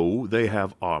cool. you know they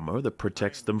have armor that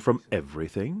protects them from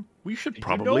everything? We should you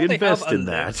probably know they invest have in a-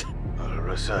 that. A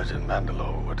research in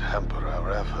Mandalore would hamper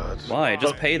our efforts. Why?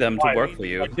 Just pay them to work for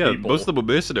you. Yeah, People. most of them were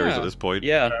mercenaries Yeah. at this point.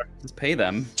 Yeah, just pay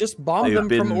them. Just bomb They've them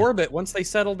from been- orbit once they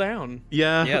settle down.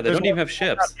 Yeah. Yeah, they There's don't even not- have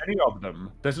ships. Many of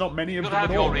them. There's not many of You'll them have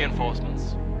at your all.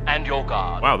 reinforcements and your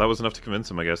guard. Wow, that was enough to convince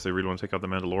them, I guess. They really want to take out the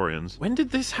Mandalorians. When did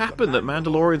this happen, that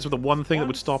Mandalorians were the one thing that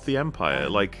would stop the Empire?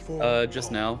 Like,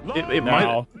 Just now. it No.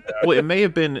 might... Well, it may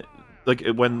have been, like,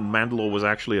 when Mandalore was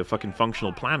actually a fucking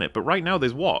functional planet, but right now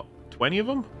there's what? 20 of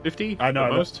them? 50? I know, at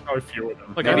there's most? so few of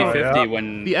them. Like, Maybe I mean, 50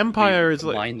 when the Empire we is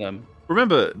like... combine them.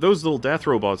 Remember, those little death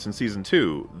robots in Season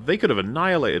 2, they could have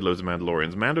annihilated loads of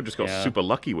Mandalorians. Mando just got Yeah. super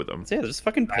lucky with them. So yeah, just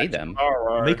fucking pay them.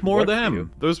 Alright. Make more of Work for you.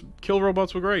 them. Those kill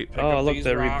robots were great. Oh, look, These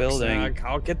they're rocks, rebuilding.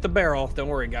 I'll get the barrel. Don't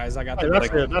worry, guys. I got Hey, the that's,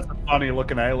 barrel. that's a funny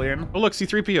looking alien. Oh, look,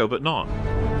 C-3PO, but not.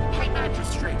 High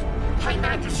Magistrate! High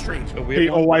Magistrate! A He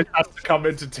weird one. always has to come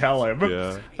in to tell him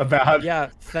Yeah. about. Yeah,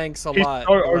 thanks a He's lot so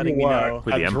for letting me know. overworked.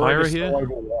 Wait, the That Empire droid is so here?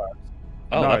 overworked.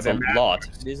 Oh, No, that's they're a lot.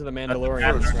 These are the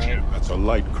Mandalorians, right? That's a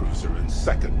light cruiser, and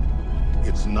second,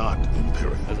 it's not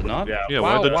Imperial. Is it not? Yeah, Yeah,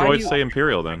 Wow, why did the why droids do you- say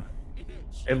Imperial then?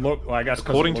 it looked. Well, I guess 'cause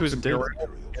According it to looks his data. Imperial.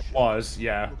 It was,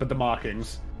 yeah, but the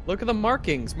markings. Look at the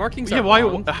markings. Markings Yeah, are why?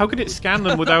 on. How could it scan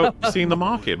them without seeing the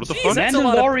market? What the fuck? Jesus. That's a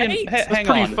lot of Mandalorian, paint. That's hang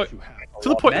pretty on. fu- To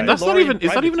the point. That's not Mandalorian even.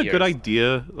 Is that even a good privateers.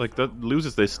 idea? Like that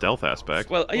loses their stealth aspect.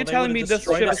 Well, are you Well, they telling would've me this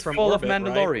destroyed ship us is from full of orbit, right?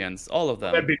 Mandalorians? All of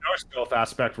them. There'd be no stealth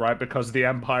aspect, right? Because the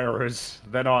Empire is.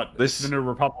 They're not. This- It's the New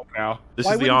Republic now. This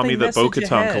Why is the wouldn't army they that message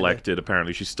Bo-Katan ahead? collected.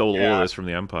 Apparently, she stole all Yeah. of this from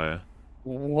the Empire.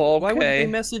 Well, Why wouldn't they okay.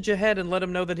 message ahead and let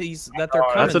him know that they're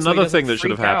coming? That's so he another doesn't thing that should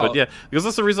have freak happened. out? Yeah, because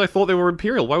that's the reason I thought they were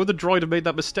Imperial. Why would the droid have made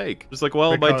that mistake? It's like, well,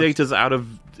 my Because- data's out of.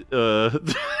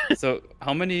 So,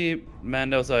 how many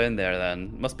Mandos are in there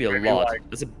then? Must be a Maybe lot. like-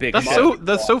 That's a big That's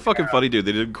ship. so fucking funny, dude.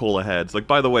 They didn't call ahead. It's like,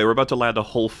 by the way, we're about to land a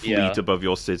whole fleet Yeah. above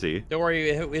your city. Don't worry,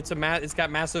 it's got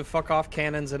massive fuck off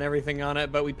cannons and everything on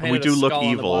it, but we painted we do a look skull on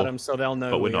evil, the bottom, so they'll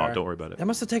know. But we're we not. are. Don't worry about it. That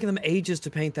must have taken them ages to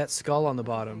paint that skull on the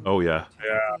bottom. Oh yeah.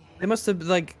 Yeah. They must have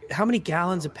like how many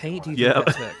gallons of paint do you Yeah. think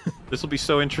that took? This will be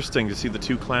so interesting to see the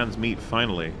two clans meet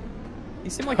finally.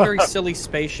 These seem like very silly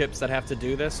spaceships that have to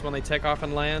do this when they take off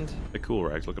and land. They're cool,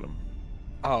 Rags. Look at them.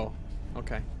 Oh,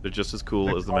 okay. They're just as cool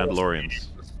The as the color Mandalorians. schemes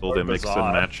is All so their mix and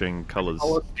bizarre. matching colors.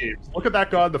 Color schemes. Look at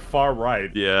that guy on the far right.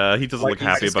 Yeah, he doesn't Like, look he's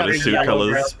happy just about got his his suit yellow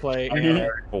colors. Breastplate.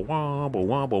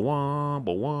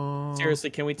 Seriously,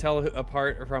 can we tell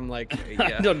apart from like? I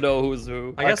Yeah. don't know who's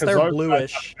who. I guess 'Cause they're those guys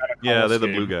bluish. have a better Yeah, color they're the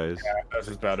scheme. blue guys. Yeah, this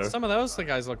is better. Some of those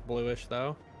guys look bluish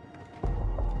though.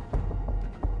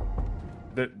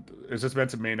 Is this meant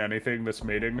to mean anything? This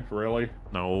meeting, really?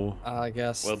 No. I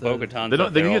guess. Well, the- Bo-Katan. They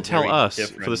don't. They need all to tell very us, for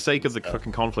the different sake of the stuff.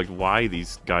 fucking conflict, why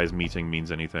these guys meeting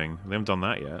means anything. They haven't done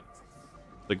that yet.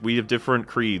 Like, we have different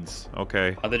creeds.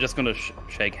 Okay. Are they just gonna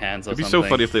shake hands or It'd be something? so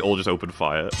funny if they all just opened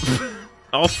fire.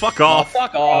 Oh, fuck Oh, off!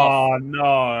 fuck off! Oh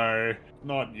no,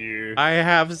 not you. I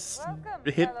have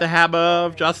hit the hammer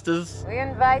of justice. We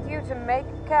invite you to make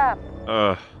camp.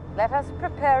 Let us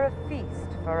prepare a feast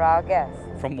for our guests.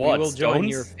 From We what? will join Stones?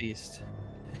 your feast.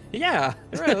 Yeah.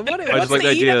 Right, what, I what's just like the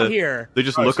to eat idea. out here? They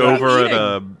just Oh, look so I'm over eating.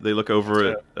 at they look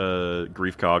over at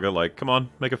Grief Karga like, come on,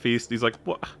 make a feast. He's like,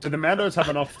 what? Do the Mandos have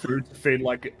enough food to feed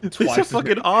like There's twice a as fucking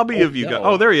many army of you guys. no.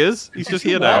 Oh, there he is. He's just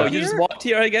here Wow, now. you just walked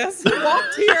here, I guess?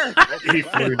 Walked here. people? He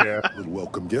flew there. A little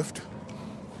welcome gift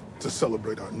to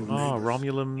celebrate our new Oh, neighbors.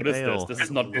 Romulan What is ale. this? This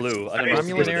is not blue. I don't know.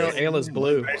 Romulan ale is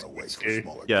blue. Run away from a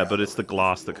smaller Yeah, but it's the gathering.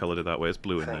 glass that colored it that way. It's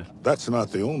blue in there. That's not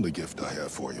the only gift I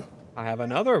have for you. I have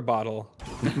another bottle.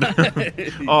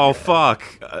 Oh fuck.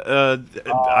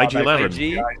 IG11.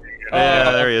 IG?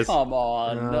 Yeah, there he is. Come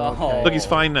on, no. Okay. Look, he's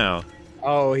fine now.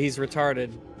 Oh, he's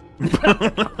retarded.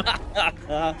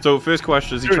 So first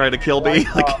question, is he trying to kill me?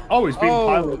 Like, he's being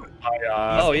piloted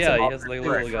by, oh yeah, he has like a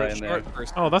little guy in there.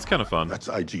 oh, that's kind of fun. That's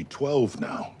IG-12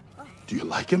 now. Do you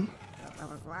like him?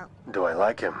 Do I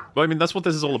like him? Well, I mean, that's what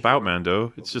this is all about,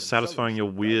 Mando. It's just satisfying your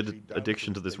weird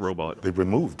addiction to this robot. They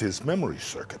removed his memory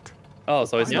circuit. Oh,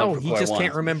 so it's No, not he just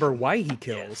can't remember why he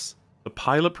kills. The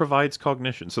pilot provides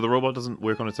cognition, so the robot doesn't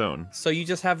work on its own. So you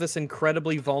just have this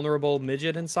incredibly vulnerable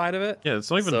midget inside of it? Yeah,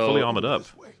 it's not even fully armored up.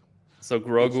 So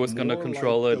Grogu is gonna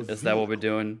control it. Is that what we're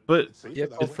doing? But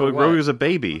Grogu's a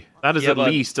baby. That is at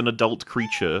least an adult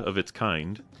creature of its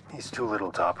kind. He's too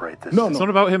little to operate this. No, it's not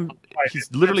about him. He's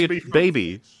literally a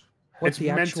baby. What's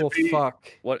the actual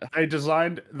fuck? What they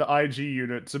designed the IG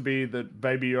unit to be that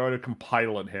Baby Yoda can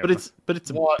pilot him. But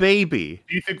it's a baby.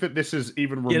 Do you think that this is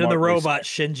even remotely Get in the robot,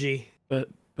 Shinji. But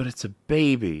it's a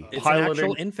baby. It's an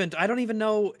actual infant. I don't even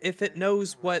know if it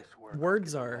knows what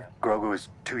words are. Grogu is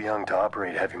too young to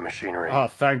operate heavy machinery. Oh,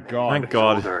 thank God. Thank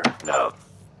God. No.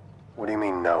 What do you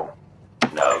mean, no?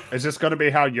 No. Is this going to be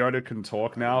how Yoda can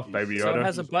talk now, Baby Yoda? So it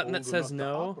has a button that says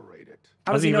no?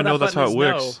 How does he even know that's how it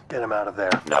works? Get him out of there.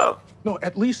 No. No,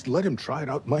 at least let him try it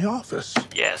out in my office.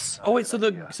 Yes. Oh wait, so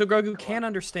Grogu can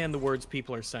understand the words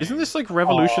people are saying. Isn't this like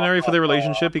revolutionary for their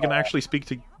relationship? He can actually speak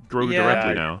to Grogu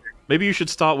directly now. Maybe you should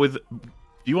start with, do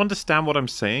you understand what I'm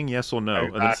saying? Yes or no?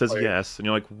 Exactly. And then it says yes, and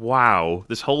you're like, wow,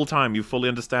 this whole time you fully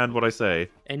understand what I say.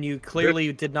 And you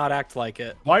clearly did not act like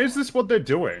it. Why is this what they're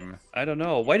doing? I don't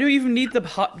know. Why do you even need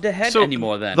the head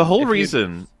anymore then? The whole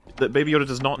reason that Baby Yoda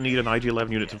does not need an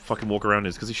IG-11 unit to fucking walk around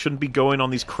is because he shouldn't be going on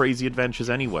these crazy adventures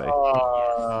anyway.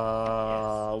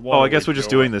 I guess we're just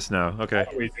doing this now. Okay.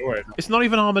 What are we doing? It's not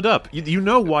even armored up. You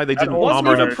know why they didn't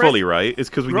armor it up fully, right? It's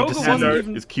because we need to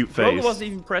see his cute face. Grogu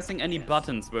wasn't even pressing any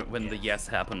buttons when the yes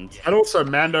happened. And also,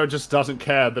 Mando just doesn't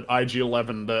care that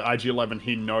IG-11, the IG-11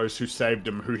 he knows who saved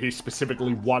him, who he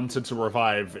specifically wanted to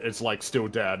revive, is like still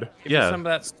dead. Give me some of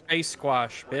that space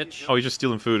squash, bitch. Oh, he's just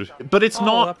stealing food. But it's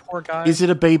not. That poor guy. Is it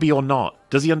a baby or not?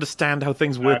 Does he understand how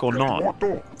things work or not?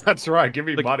 That's right. Give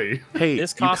me money. Hey, you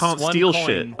can't steal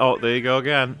shit. Oh, there you go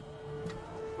again.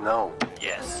 No.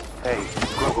 Yes. Hey,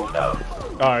 Grogu, no.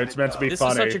 Oh, it's meant to be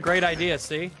funny. This is such a great idea,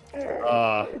 see?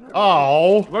 Why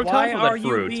are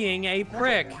you being a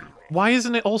prick? Why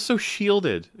isn't it also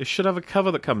shielded? It should have a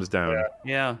cover that comes down.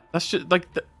 Yeah. That's just like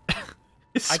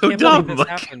it's so I can't dumb. believe this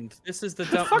happened. This is the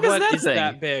dumb. What is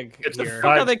that big here?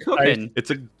 What are they cooking? It's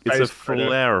a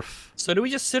flare. So do we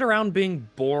just sit around being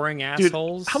boring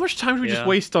assholes? Dude, how much time do we just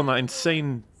waste on that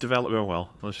insane development? Oh, well,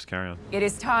 let's just carry on. It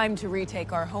is time to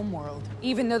retake our homeworld.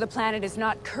 Even though the planet is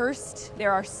not cursed,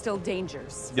 there are still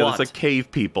dangers. Yeah, it's like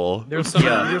cave people. There's some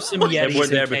yetis in caves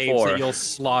that you'll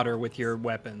slaughter with your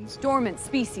weapons. Dormant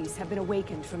species have been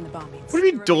awakened from the bombings. What do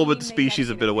you mean dormant species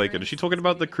have been awakened? Is she talking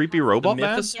about the creepy robot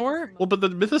man? Mythosaur? Well, but the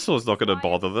mythosaur's not going to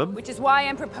bother them. Which is why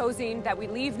I'm proposing that we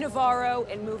leave Navarro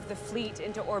and move the fleet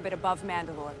into orbit above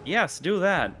Mandalore. Yes, do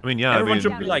that. I mean, yeah, everyone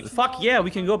should be like, "Fuck yeah,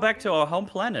 we can go back to our home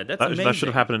planet." That's amazing. That should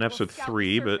have happened in episode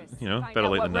 3, but you know, better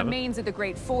late than never. Remains of the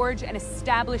Great Forge and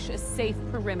establish a safe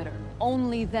perimeter.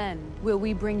 Only then will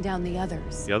we bring down the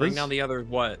others. The others? Bring down the others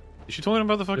what? Is she talking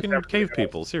about the fucking cave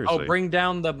people? Seriously? Oh, bring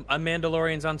down the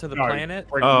Mandalorians onto the planet?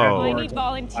 Oh. I need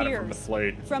volunteers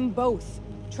from both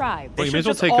tribes. Well, you may as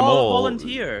well take them all.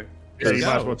 Volunteer.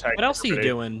 What else are you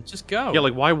doing? Just go. Yeah,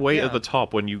 like why wait at the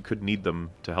top when you could need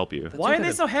them to help you? Why are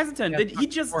they so hesitant? He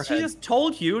just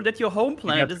told you that your home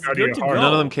planet is good to go.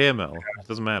 None of them care, Mel. It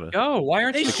doesn't matter. Go. Why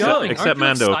aren't you going? Except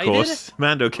Mando, of course.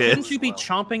 Mando cares. Shouldn't you be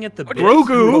chomping at the bit?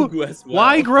 Grogu?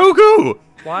 Why Grogu?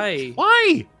 Why?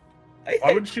 Why?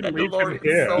 Why would she leave him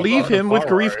here? Leave him with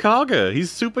Grief Karga.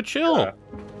 He's super chill. Yeah.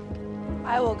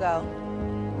 I will go.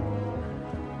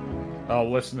 Oh,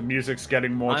 listen, the music's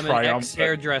getting more I'm triumphant. an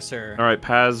ex-hairdresser. All right,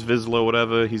 Paz, Vizsla,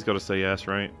 whatever. He's got to say yes,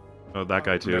 right? Oh, that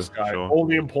guy too. This guy. Sure. All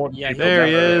the important people. There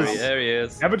he is. There he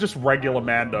is. Never just regular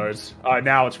Mandos.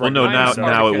 Now it's well, regular. no,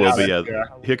 now it will be. Yeah.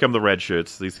 Here come the red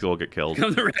shirts. These all get killed.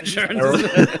 Come the red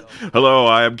shirts. Hello,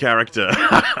 I am character.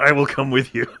 I will come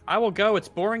with you. I will go. It's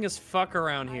boring as fuck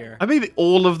around here. I mean,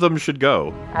 all of them should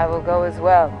go. I will go as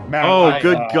well.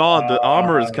 Good God, the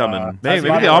armor is coming. Maybe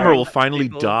the armor will finally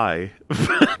die.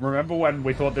 Remember when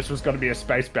we thought this was going to be a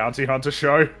space bounty hunter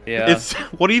show? Yeah.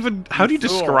 How do you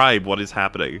describe what is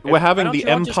happening? We're having the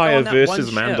Empire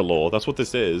versus Mandalore. That's what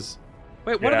this is.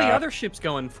 Wait, what are the other ships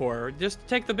going for? Just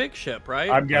take the big ship, right?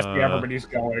 I'm guessing everybody's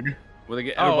going.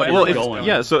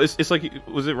 Yeah, so it's like,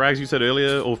 was it Rags you said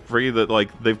earlier, or Free, that like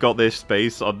they've got their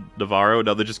space on Navarro,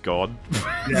 now they're just gone?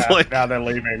 Yeah, now they're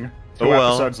leaving. 2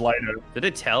 episodes later. Did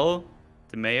they tell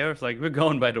The mayor is like, we're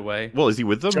going, by the way. Well, is he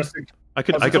with them? I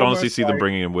could honestly see them like,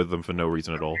 bringing him with them for no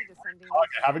reason at all.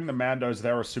 Having the Mandos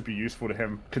there are super useful to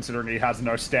him, considering he has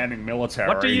no standing military.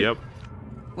 What do you? Yep.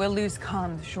 We'll lose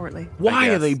comms shortly. Why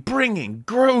are they bringing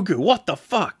Grogu? What the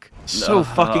fuck? So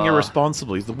fucking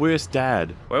irresponsible. He's the worst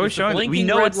dad. Why are we showing? We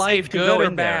know it's safe to go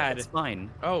in there. It's fine.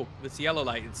 Oh, it's yellow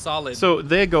light. It's solid. So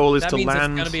their goal is that to means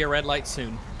land. It's gonna be a red light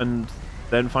soon. And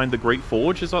then find the Great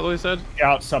Forge. Is that what they said?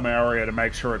 Out some area to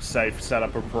make sure it's safe. Set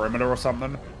up a perimeter or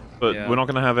something. But we're not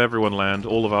gonna have everyone land.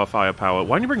 All of our firepower.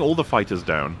 Why don't you bring all the fighters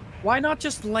down? Why not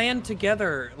just land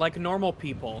together like normal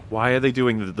people? Why are they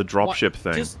doing the dropship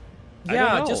thing?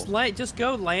 Yeah, just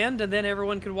go land, and then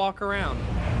everyone can walk around.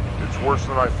 It's worse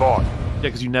than I thought. Yeah,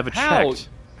 because you never checked.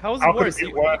 How is How it worse? could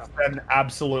it be worse than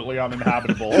absolutely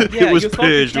uninhabitable? It was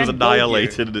purged, it was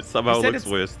annihilated, and it somehow looks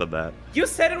worse than that. You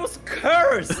said it was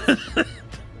cursed!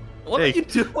 What are you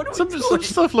doing? What are we doing? Some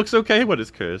stuff looks okay when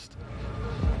it's cursed.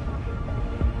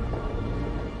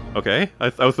 Okay, I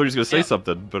thought he was going to say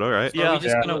something, but alright. Are we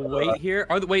just going to wait here?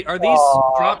 Are these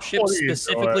dropships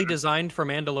specifically designed for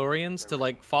Mandalorians to,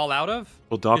 like, fall out of?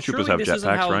 Well, Dark Troopers have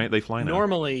jetpacks, right? They fly now.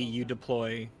 Normally you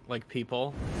deploy, like,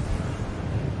 people.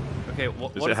 Okay,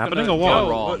 is it happening or what?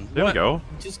 Wrong? There we go.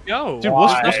 Just go. Dude,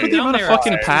 what's with the amount of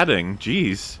fucking padding?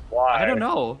 Jeez. Why? I don't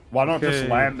know. Why not just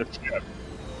land the ship?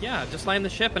 Yeah, just land the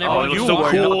ship and everyone. Oh, you so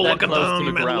cool! Look at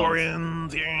them,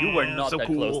 Mandalorians. Yeah, you were not so that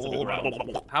cool. close to the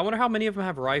ground. I wonder how many of them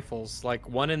have rifles. Like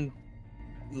one in,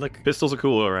 like pistols are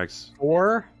cooler, Rex.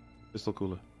 4. Pistol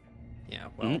cooler. Yeah.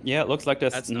 Well, yeah, it looks like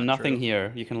there's nothing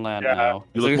here. You can land now.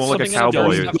 You look more like a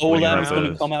cowboy. Golem's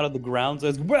gonna come out of the ground. So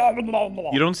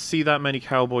you don't see that many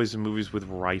cowboys in movies with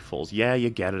rifles. Yeah,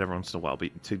 you get it every once in a while,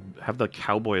 but to have the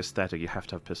cowboy aesthetic, you have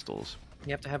to have pistols.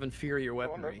 You have to have inferior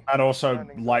weaponry. And also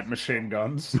light machine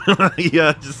guns.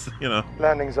 Yeah, just, you know.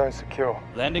 Landing zone secure.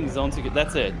 Landing zone secure.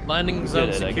 That's it. Landing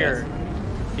zone secure.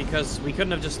 Because we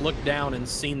couldn't have just looked down and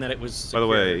seen that it was secure. By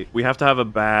the way, we have to have a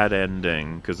bad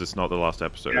ending because it's not the last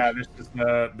episode. Yeah,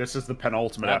 this is the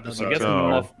penultimate episode. I guess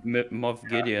Moff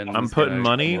Gideon. I'm putting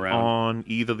money on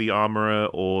either the Armorer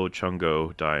or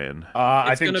Chungo dying.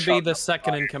 It's going to be the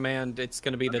second in command. It's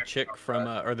going to be the chick from,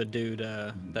 or the dude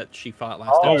that she fought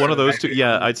last episode. One of those two.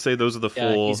 Yeah, I'd say those are the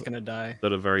 4 he's gonna die.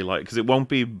 That are very light. Because it won't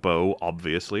be Bo,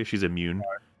 obviously. She's immune.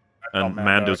 And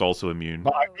Mando's also immune.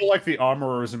 But I feel like the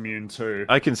Armorer is immune too.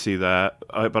 I can see that,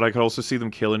 but I could also see them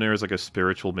killing her as like a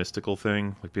spiritual, mystical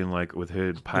thing, like being like, with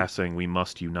her passing, we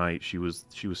must unite. She was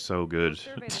so good.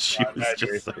 She was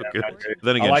just so good.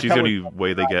 Then again, she's the only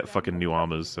way they get fucking new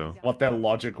armors. So what their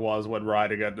logic was when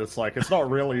writing it, it's like it's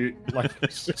not really like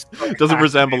it's just doesn't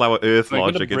resemble our Earth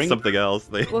logic. It's something else.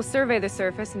 We'll survey the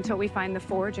surface until we find the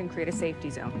forge and create a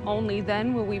safety zone. Only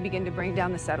then will we begin to bring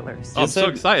down the settlers. I'm so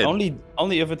excited.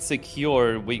 Only if it's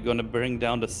secure, we're gonna bring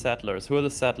down the settlers. Who are the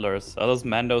settlers? Are those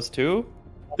Mandos too?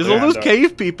 There's all those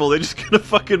cave people. They're just gonna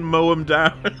fucking mow them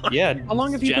down. Yeah. How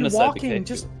long have you been walking?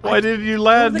 Just why didn't you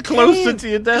land closer to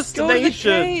your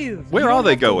destination? Where are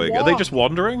they going? Are they just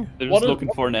wandering? They're just looking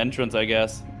for an entrance, I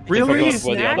guess. Really?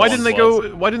 Why didn't they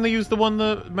go? Why didn't they use the one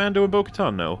that Mando and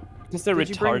Bo-Katan know? Because they're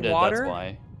retarded. That's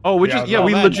why. Oh, we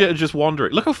legit just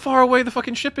wandering. Look how far away the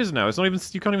fucking ship is now. It's not even.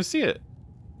 You can't even see it.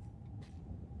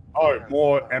 Oh,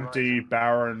 more empty,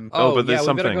 barren. Oh, but there's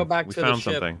something. We better go back to found the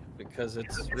ship something. because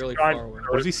it's really far away.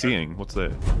 What is he seeing? What's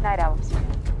there? Night owls.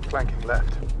 Flanking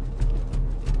left.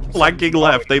 Flanking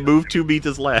left. They moved 2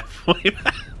 meters left.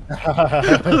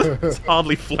 It's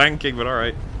hardly flanking, but all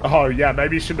right. Oh yeah,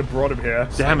 maybe you shouldn't have brought him here.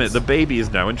 Damn it! The baby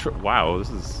is now in. Wow, is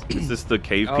this the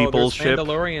cave people's ship?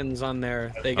 Mandalorians on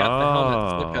there. They got the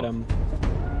helmets. Look at them.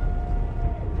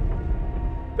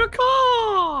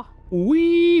 Caw!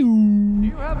 Wee. Do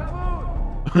you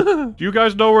have food? Do you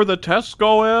guys know where the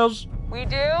Tesco is? We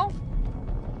do.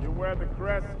 You wear the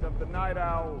crest of the night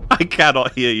owl. I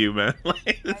cannot hear you, man.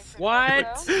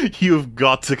 What? You've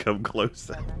got to come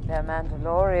closer. They're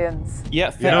Mandalorians.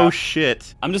 Yeah, no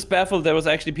shit. I'm just baffled there was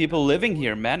actually people living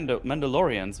here,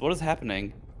 Mandalorians. What is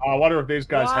happening? I wonder if these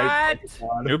guys hate.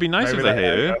 It would be nice if they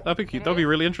hate her. That'd be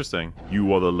really interesting.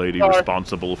 You are the lady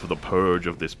responsible for the purge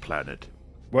of this planet.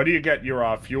 Where do you get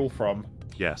your fuel from?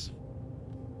 Yes.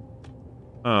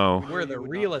 Oh. We're the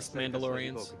realest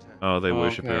Mandalorians. Oh, they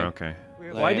worship her. Okay.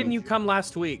 Why didn't you come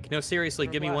last week? No, seriously,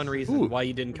 give me one reason why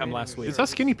you didn't come last week. Is that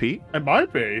Skinny Pete? It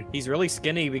might be. He's really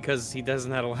skinny because he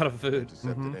doesn't have a lot of food.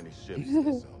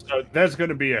 So there's going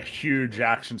to be a huge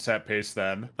action set piece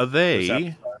then. Are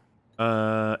they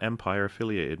Empire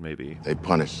affiliated, maybe? They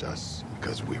punished us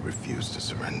because we refused to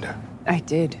surrender. I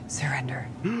did surrender.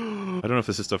 I don't know if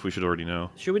this is stuff we should already know.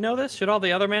 Should we know this? Should all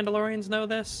the other Mandalorians know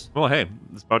this? Well, hey,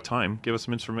 it's about time. Give us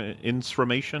some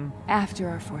information. After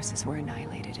our forces were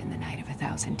annihilated in the Night of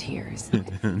 1,000 Tears.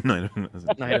 Night of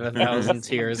 1,000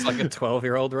 Tears, like a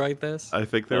 12-year-old write this? I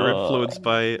think they were influenced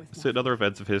by certain other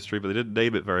events of history, but they didn't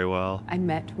name it very well. I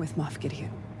met with Moff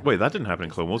Gideon. Wait, that didn't happen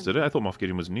in Clone Wars, did it? I thought Moff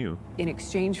Gideon was new. In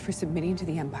exchange for submitting to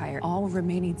the Empire, all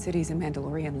remaining cities and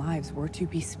Mandalorian lives were to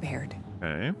be spared.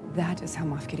 Okay. That is how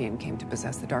Moff Gideon came to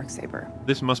possess the Darksaber.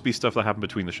 This must be stuff that happened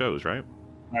between the shows, right?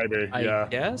 Maybe, yeah. I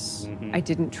guess? I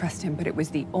didn't trust him, but it was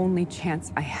the only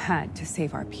chance I had to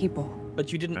save our people.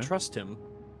 But you didn't trust him.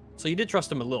 So you did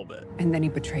trust him a little bit. And then he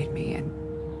betrayed me, and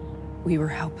we were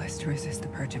helpless to resist the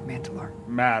purge of Mandalore.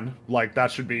 Man, like,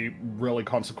 that should be really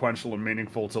consequential and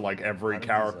meaningful to, like, every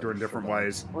character in different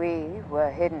ways. We were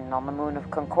hidden on the moon of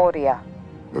Concordia.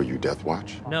 Are you Death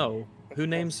Watch? No. Who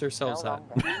names themselves that?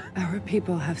 Our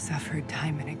people have suffered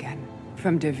time and again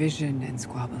from division and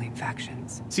squabbling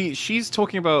factions. See, she's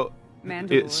talking about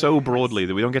it so broadly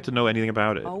that we don't get to know anything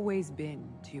about it. Always been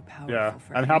too powerful. Yeah,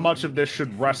 and how much of this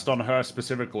should rest on her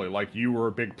specifically? Like, you were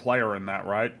a big player in that,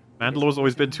 right? Mandalore's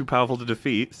always been too powerful to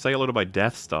defeat. Say hello to my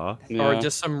Death Star. Yeah. Or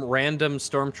just some random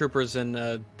stormtroopers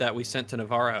in that we sent to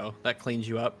Navarro. That cleans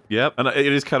you up. Yep, and it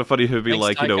is kind of funny to be Thanks,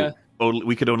 like, Taika. you know,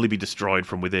 we could only be destroyed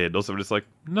from within. Also, it's like,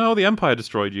 no, the Empire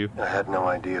destroyed you. I had no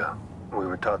idea. We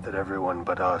were taught that everyone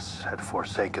but us had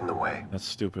forsaken the way. That's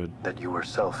stupid. That you were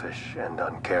selfish and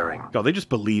uncaring. God, they just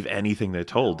believe anything they're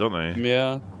told, don't they?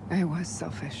 Yeah. I was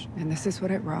selfish, and this is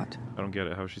what it wrought. I don't get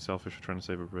it. How is she selfish for trying to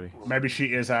save everybody? Maybe she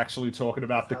is actually talking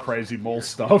about the crazy Maul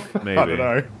stuff. Maybe. I don't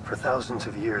know. For thousands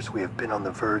of years, we have been on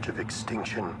the verge of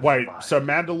extinction. Wait, so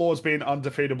Mandalore's been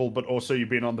undefeatable, but also you've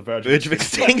been on the verge of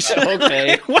extinction?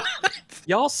 Okay. What?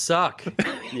 Y'all suck.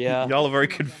 Yeah. Y'all are very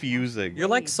confusing. You're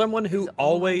like someone who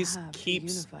always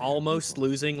keeps almost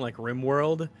losing, like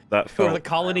RimWorld. That Where felt... the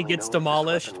colony gets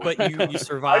demolished, but you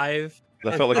survive.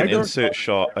 That felt like an insert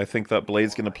shot. I think that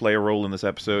Blade's going to play a role in this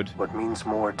episode. What means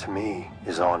more to me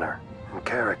is honor and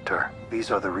character.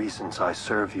 These are the reasons I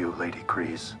serve you, Lady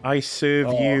Kryze. I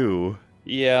serve you.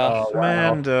 Yeah.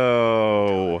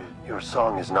 Mando. Your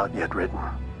song is not yet written.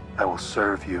 I will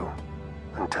serve you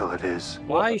until it is.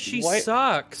 Why? She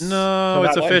sucks. No,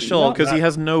 it's official because he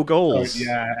has no goals.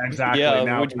 Yeah, exactly. Yeah,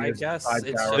 now I guess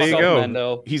it's there you go.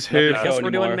 Mando. He's her. I guess we're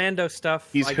doing Mando stuff.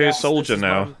 He's her soldier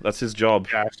now. That's his job.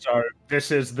 Yeah, so this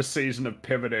is the season of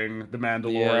pivoting the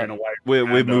Mandalorian away. We're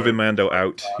Mando. moving Mando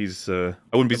out. He's. I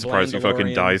wouldn't be surprised if he fucking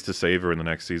Mandalorian. dies to save her in the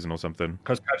next season or something.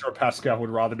 Because Pedro Pascal would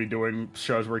rather be doing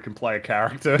shows where he can play a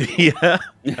character. Yeah,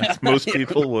 as most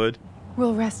people would.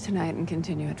 We'll rest tonight and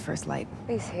continue at first light.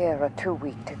 These here are too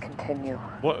weak to continue.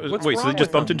 What? Wait, so they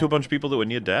just bumped into a bunch of people that were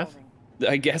near death?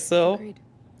 I guess so.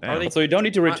 So you don't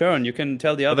need to return. You can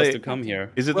tell the others to come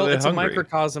here. Is it Well, that it's they're a hungry?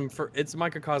 microcosm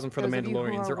for the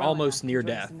Mandalorians. They're almost near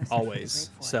death, always.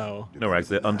 So No, right,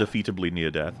 they're undefeatably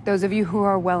near death. Those of you who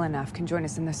are well enough can join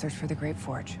us in the search for the Great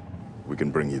Forge. We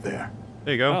can bring you there.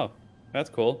 There you go. Oh, that's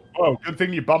cool. Oh, good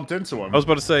thing you bumped into him. I was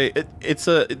about to say,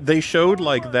 they showed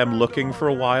like them looking for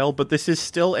a while, but this is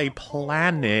still a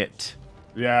planet.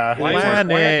 Yeah.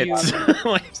 Planet.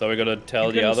 So we're gonna tell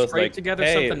you the others scrape like, together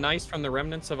hey, something nice from the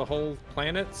remnants of a whole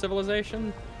planet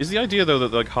civilization. Is the idea though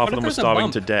that like half of What if them were there's a starving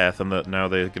bump? to death and that now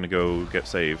they're gonna go get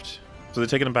saved? So they're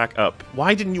taking them back up.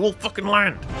 Why didn't you all fucking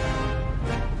land?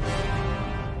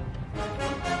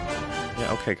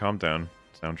 Yeah, okay, calm down.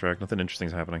 Soundtrack, nothing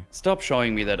interesting's happening. Stop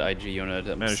showing me that IG unit.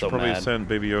 I'm Man, I so should probably mad. send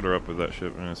Baby Yoda up with that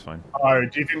shit. It's fine. Oh,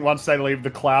 do you think once they leave the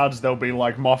clouds, they'll be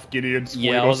like Moff Gideon's fleet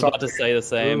Yeah, I or was about something? to say the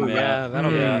same. Ooh, yeah, that'll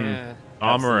be. Yeah.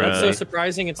 Armor. That's so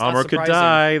surprising. It's Armor not surprising. could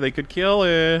die. They could kill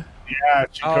her. Yeah,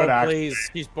 she could actually. Please,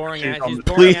 she's boring. She's on She's the-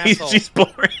 boring. Please, asshole. she's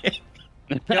boring.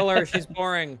 Kill her. She's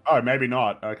boring. Oh, maybe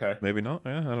not. Okay. Maybe not.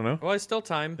 Yeah, I don't know. Well, it's still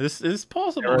time. This is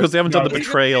possible because they haven't done the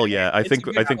betrayal yet. I It's think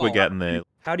a good we're call. getting there.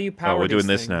 How do you power? Oh, we're doing these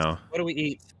this things? now. What do we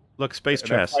eat? Look, space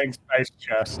They're chess. playing space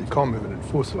chess. You can't move an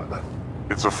enforcer like that.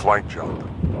 It's a flank jump,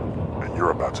 and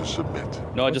you're about to submit.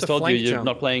 No, I What's just a told you flank you're jump?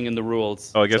 not playing in the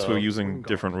rules. Oh, I guess so- we're using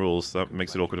different rules. That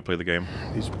makes it awkward to play the game.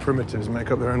 These primitives make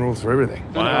up their own rules for everything.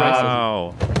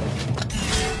 Wow.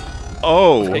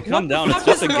 Oh. Hey, calm down. It's fuck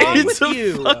just a is game. wrong with It's a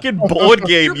you? fucking board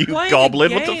game, you playing a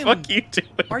goblin. What the game. fuck are you doing?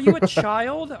 Are you a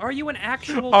child? Are you an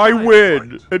actual? I child?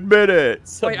 win. Admit it.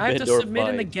 Wait, I have to Submit or submit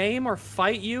in the fight. game or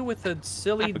fight you with a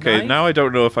silly Okay, knife? now I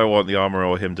don't know if I want the armor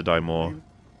or him to die more.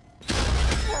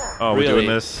 Oh, we're doing Really?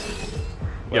 this.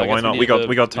 Well, Yeah, I why guess not? we We need got the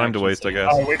we got time to action waste, I scene. guess.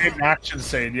 Oh, we need an action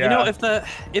scene. Yeah. You know,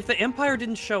 if the Empire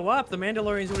didn't show up, the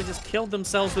Mandalorians would have just killed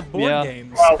themselves with board Yeah.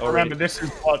 games. Well, remember, this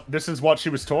is what she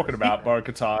was talking about,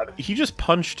 Bo-Katan. He just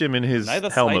punched him in his Neither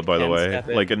helmet, side by the can way. step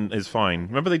in. Like, and is fine.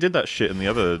 Remember they did that shit in the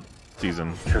other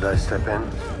season. Should I step in?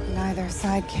 Neither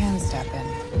side can step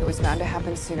in. It was bound to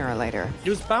happen sooner or later. It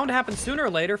was bound to happen sooner or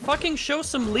later. Fucking show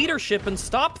some leadership and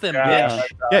stop them, Yeah. bitch.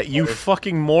 Yeah, you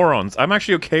fucking morons. I'm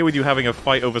actually okay with you having a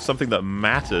fight over something that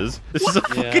matters. This is a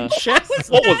fucking chess.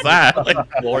 What was that? Like,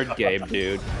 Board game,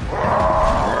 dude.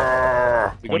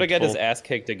 He's gonna get his ass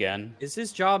kicked again. Is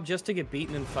his job just to get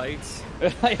beaten in fights?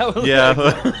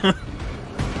 yeah.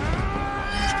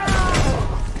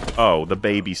 Oh, the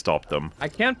baby stopped them. I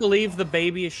can't believe the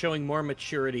baby is showing more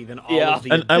maturity than all of the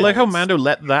And I like how adults. Mando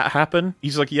let that happen.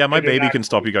 He's like, yeah, my baby can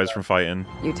stop you guys from fighting.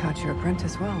 You taught your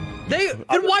apprentice well. Then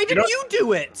why did you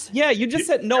do it? Yeah, you just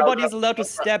said nobody's allowed to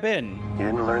step in. You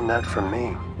didn't learn that from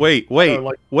me.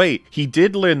 Wait. He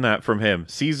did learn that from him.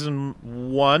 Season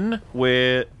 1,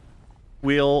 where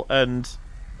Will and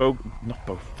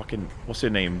fucking, what's her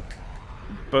name?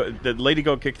 But the lady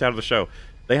got kicked out of the show.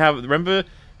 They have, remember,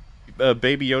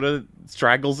 Baby Yoda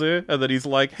strangles her, and then he's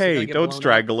like, hey, don't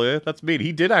strangle her. That's mean.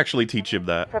 He did actually teach him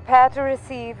that. Prepare to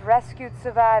receive rescued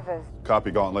survivors.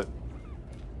 Copy, Gauntlet.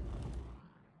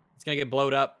 It's gonna get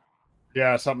blowed up.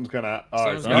 Yeah, something's gonna.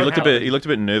 He looked a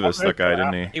bit nervous, that guy,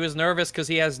 didn't he? He was nervous because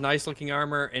he has nice looking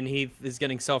armor, and he is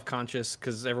getting self-conscious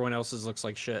because everyone else's looks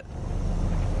like shit.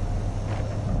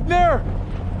 There!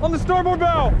 On the starboard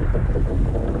bow!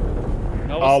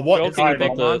 What giant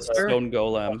big monster? Stone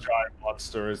golem. What giant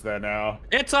monster is there now?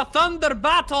 It's a thunder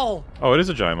battle! Oh, it is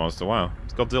a giant monster. Wow.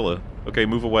 It's Godzilla. Okay,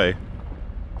 move away.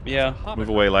 Yeah. Move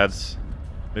away, lads.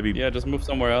 Maybe. Yeah, just move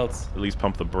somewhere else. At least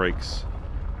pump the brakes.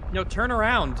 No, turn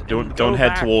around. Don't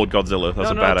head toward Godzilla.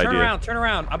 That's a bad idea. Turn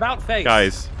around. About face.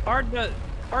 Guys. Hard to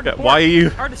why are you?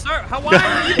 Hard to start. Why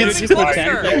are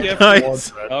you?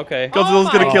 Guys. Okay. Godzilla's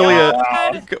gonna kill you.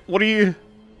 What are you?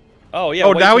 Oh yeah.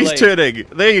 Oh, now he's turning.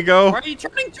 There you go. Why are you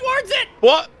turning towards it?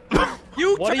 What?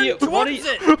 You What are turn you- towards what are you-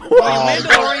 it.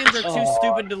 Mandalorians are too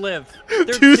stupid to live. They're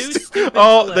too stupid.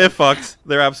 Oh, to they're live. fucked.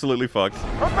 They're absolutely fucked.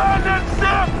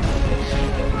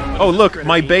 Oh, look,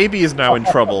 my baby is now in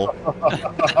trouble.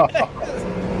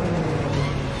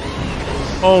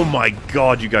 Oh my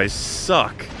god, you guys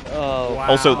suck. Oh, wow.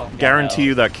 Also, guarantee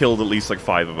you that killed at least like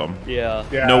 5 of them. Yeah.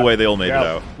 No way they all made it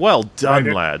out. Well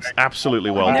done, lads. Absolutely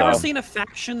well I've never done. seen a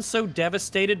faction so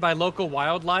devastated by local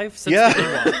wildlife since Yeah. the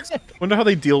Ewoks. Wonder how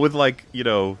they deal with, like, you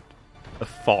know, a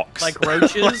fox. Like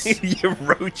roaches? Yeah,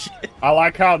 roaches. I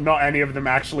like how not any of them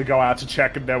actually go out to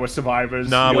check if there were survivors.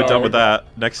 Nah, we're done with that.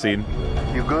 Next scene.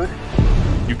 You good?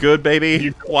 You good, baby?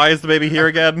 Why is the baby here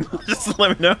again? Just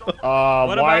let me know.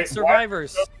 What about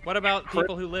survivors? What about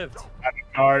people who lived?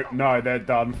 No, they're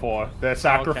done for. They're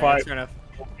sacrificed. Okay,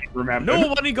 Remember.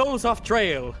 nobody goes off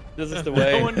trail. This is the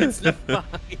way. No one gets left behind.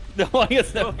 No one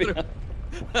gets left behind.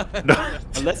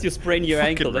 Unless you sprain your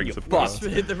ankle, then you're fucked. The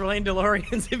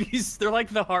Mandalorians, they're like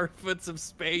the Harfoots of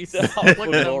space. The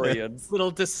Harfoots.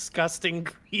 Little disgusting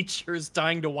creatures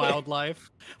dying to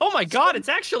wildlife. Oh my god, it's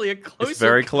actually a close. It's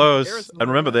very close. And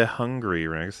remember, they're hungry,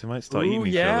 Rex. They might start eating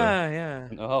each other. Yeah.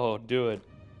 Oh, do it.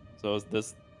 So is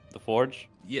this the forge?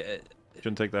 Yeah.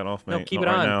 Shouldn't take that off, mate. No, keep Not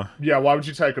it right on. now. Yeah, why would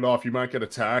you take it off? You might get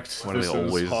attacked. Why do they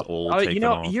always all take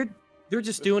them off? You're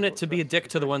just doing it to be a dick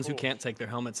to the ones who can't take their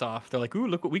helmets off. They're like, ooh,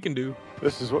 look what we can do.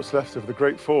 This is what's left of the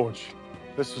Great Forge.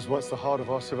 This was once the heart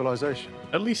of our civilization.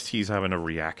 At least he's having a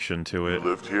reaction to it.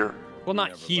 Lived here? Well,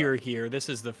 not here. This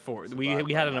is the fort. We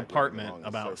had an apartment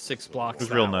about 6 blocks. It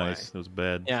was real nice. It was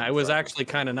bad. Yeah, it was actually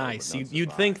kind of nice.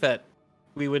 You'd think that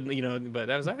we would, but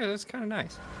that was kind of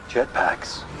nice.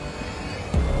 Jetpacks.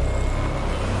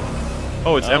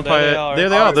 Oh, it's Empire. There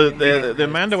they are. The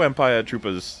Mando Empire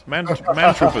troopers. Man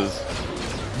troopers.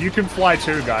 You can fly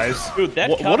too, guys. Dude, that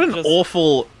what an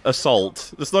awful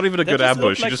assault. That's not even a good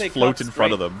ambush. You just float in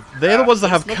front of them. They're the ones that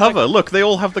have cover. Look, they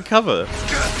all have the cover.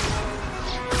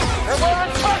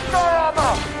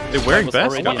 They're wearing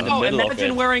Beskar. Oh,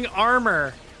 imagine wearing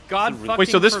armor. God fucking Wait,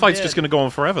 so this fight's forbid. just gonna go on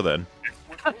forever then?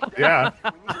 Yeah.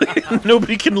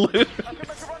 Nobody can lose.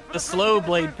 The slow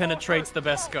blade penetrates the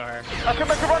Beskar. I can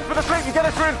make a run for the fleet and get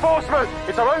us reinforcement.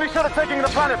 It's our only shot at taking the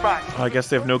planet back. I guess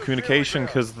they have no communication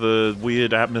because the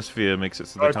weird atmosphere makes it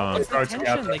so they can't. What's the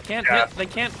tension? They can't. They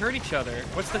can't hurt each other.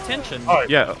 What's the tension?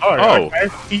 Yeah.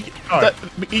 Okay.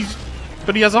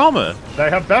 But he has armor. They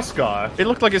have Beskar. It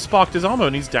looked like it sparked his armor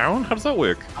and he's down. How does that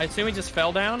work? I assume he just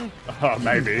fell down.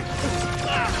 Maybe.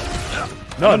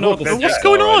 No, what's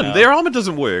going on? Their armor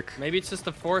doesn't work. Maybe it's just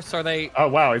the Force. Are they? Oh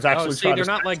wow, he's actually. See, they're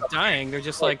not like dying. They're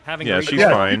just like having. Yeah, she's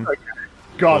fine.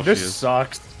 God, this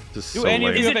sucks. Just Do so any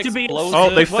of you lame. have explosives?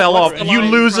 Oh, they fell off. the You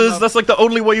line losers! from, That's like the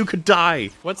only way you could die.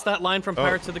 What's that line from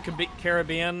Pirates of the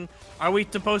Caribbean? Are we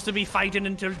supposed to be fighting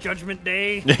until Judgment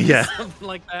Day? Yeah. Something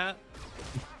like that.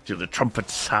 To the trumpet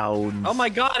sound. Oh my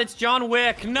God! It's John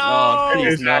Wick. No. Oh,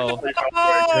 please, no.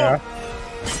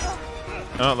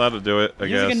 Oh, that'll do it, I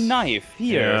guess. Using a knife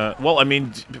here. Yeah. Well, I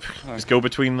mean, just go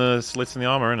between the slits in the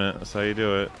armor, innit? That's how you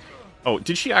do it. Oh,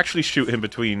 did she actually shoot him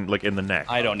between, like, in the neck?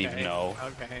 I don't even know.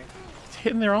 Okay. It's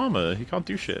hitting their armor. He can't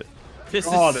do shit. This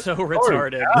is so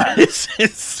retarded.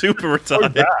 It's super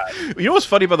retarded. You know what's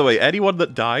funny, by the way? Anyone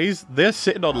that dies, they're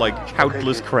sitting on, like,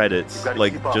 countless credits,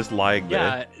 like, just lying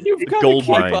there. Gold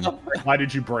mine. Why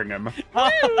did you bring him?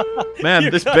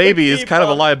 Man, this baby is kind of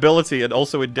a liability and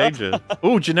also in danger.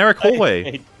 Ooh, generic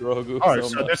hallway.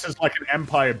 So this is like an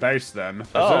Empire base then.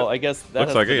 Oh, I guess that Looks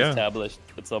has like been it, yeah. established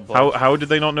at some point. How did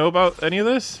they not know about any of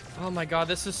this? Oh my God,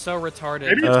 this is so retarded.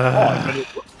 Maybe it's odd, but it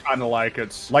looks kind of like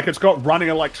it's got running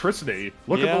electricity.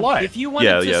 Look at the light. If you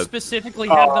wanted to specifically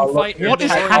have them fight, what is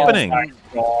happening? Oh my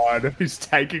God, he's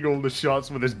taking all the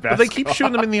shots with his best. But they keep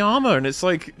shooting them in the armor, and it's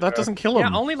like that doesn't kill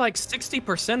them. Yeah, only like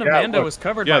 60% of Mando is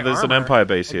covered by armor. Yeah, there's an Empire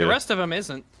base here. The rest of them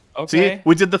isn't. Okay. See,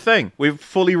 we did the thing. We've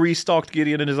fully restocked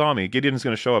Gideon and his army. Gideon's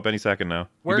going to show up any second now.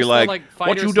 He'll be like,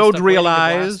 what you don't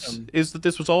realize is that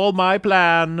this was all my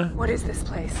plan. What is this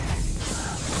place?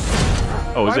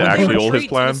 Oh, is it actually all his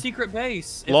plan? Secret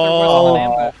base.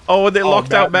 Lol. Oh, and they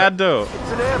locked out Mando. It's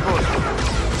an ambush.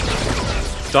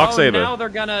 Darksaber. Now they're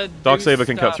gonna Darksaber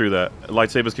can cut through that.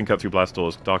 Lightsabers can cut through blast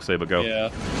doors. Darksaber, go. Yeah.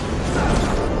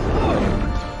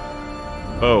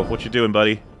 Oh, what you doing,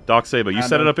 buddy? Darksaber. You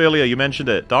set it up earlier. You mentioned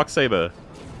it. Darksaber.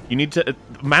 You need to...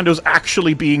 Mando's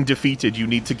actually being defeated. You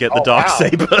need to get the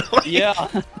Darksaber. Wow.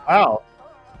 Yeah. Wow.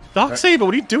 Darksaber,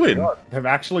 what are you doing? God, they've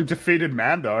actually defeated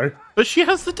Mando. But she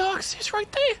has the Darksaber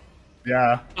right there.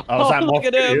 Yeah. Oh, look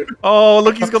at him. Oh,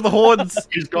 look, he's got the horns.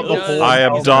 He's got the horns. I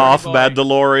am Darth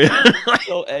Mandalorian.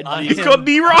 So edgy. He's got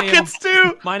knee rockets,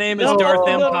 too. My name is Darth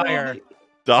Empire.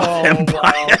 Darth Empire.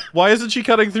 Wow. Why isn't she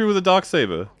cutting through with a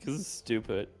Darksaber? Because it's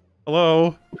stupid.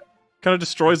 Hello? Kind of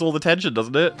destroys all the tension,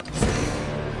 doesn't it?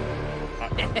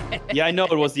 Yeah, I know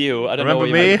it was you. I don't Remember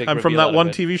know. me? I'm from that one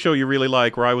TV show you really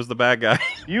like where I was the bad guy.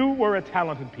 You were a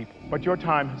talented people, but your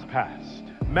time has passed.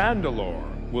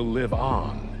 Mandalore will live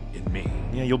on in me.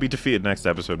 Yeah, you'll be defeated next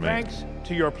episode, mate. Thanks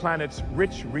to your planet's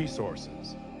rich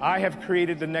resources, I have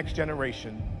created the next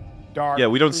generation. Dark. Yeah,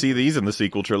 we don't see these in the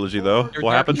sequel trilogy, though.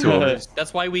 What happened to them?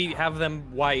 That's why we have them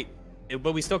white.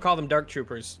 But we still call them Dark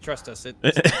Troopers. Trust us. And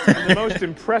the most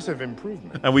impressive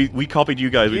improvement. And we copied you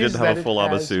guys. We didn't have a full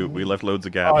armor suit. We left loads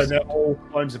of gaps. Oh, they're all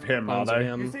clones of him, are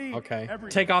they? Okay.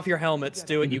 Take off your helmets.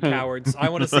 Do it, you cowards. I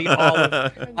want to see all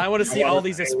of. I want to see all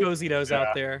these Espositos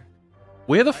out there.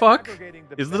 Where the fuck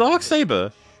is the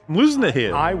Darksaber? I'm losing it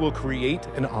here. I will create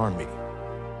an army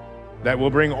that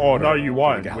will bring order. No, you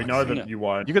won't. We know that you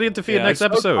won't. You're gonna get defeated next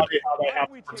episode. How they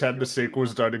have to pretend the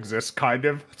sequels don't exist, kind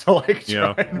of. To like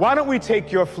try. Why don't we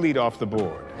take your fleet off the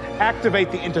board?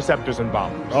 Activate the interceptors and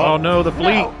bombers. Oh no, the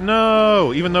fleet!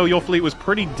 No! Even though your fleet was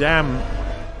pretty damn...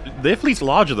 Their fleet's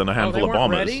larger than a handful of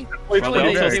bombers. Ready? Well,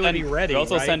 they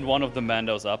also send one of the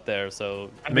Mandos up there, so...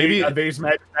 Maybe... Are these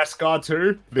made Beskar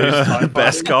too?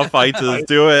 Beskar fighters,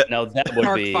 do it! No, that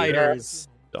would be... Fighters.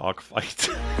 Dog fight.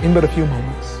 In but a few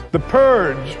moments, the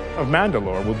purge of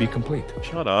Mandalore will be complete.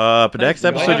 Shut up. Next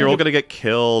episode, you're all gonna get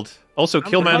killed. Also,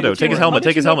 kill Mando. Take his helmet,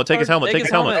 take his helmet, take his helmet, take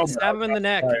his helmet. Stab him in the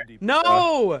neck.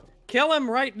 No! Kill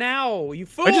him right now, you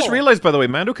fool! I just realized, by the way,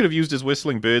 Mando could have used his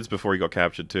whistling birds before he got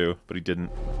captured, too. But he didn't.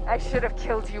 I should have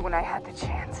killed you when I had the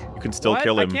chance. You can still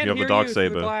kill him. You have the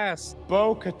Darksaber.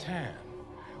 Bo-Katan.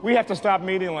 We have to stop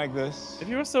meeting like this. If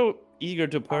you were so eager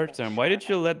to purge them, why did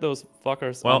you let those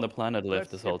fuckers on the planet live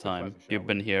this whole time? You've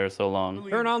been here so long.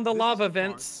 Turn on the lava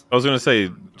vents. I was gonna say,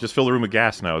 just fill the room with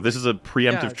gas now. This is a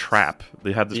preemptive trap.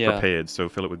 They had this prepared, so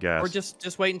fill it with gas. Or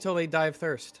just wait until they die of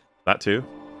thirst. That too?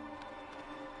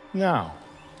 Now,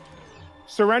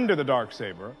 surrender the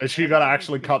Darksaber. Is she gonna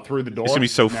actually cut through the door? It's gonna be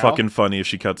so fucking funny if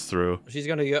she cuts through. She's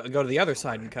gonna go to the other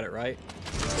side and cut it, right?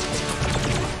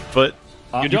 But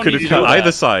you could have cut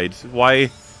either side.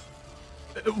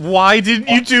 Why didn't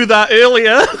you do that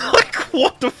earlier? Like,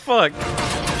 what the fuck?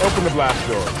 Open the blast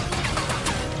door.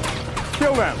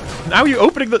 Kill them. Now you're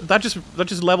opening that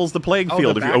just levels the playing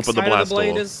field if you open the blast door.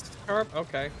 Is sharp?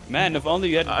 Okay. Man, if only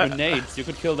you had grenades, you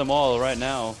could kill them all right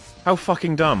now. How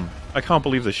fucking dumb. I can't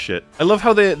believe this shit. I love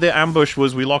how their ambush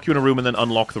was we lock you in a room and then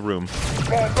unlock the room.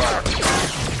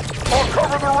 I'll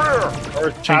cover the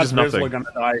rear! Changes nothing. Gonna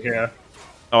die here.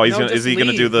 Oh, is he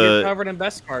gonna do the... You're covered in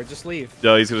Beskar, just leave.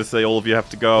 No, he's gonna say all of you have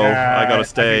to go. Yeah, I gotta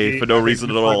stay for no reason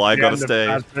at all. I gotta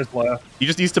stay. He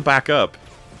just needs to back up.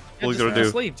 Yeah, all he's gonna do.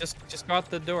 Just leave. Just go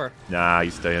out the door. Nah,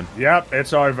 he's staying. Yep,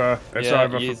 it's over. It's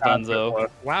over. He's done so.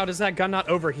 Wow, does that gun not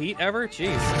overheat ever?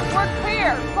 Jeez. We're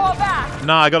clear. Fall back.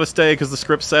 Nah, I gotta stay because the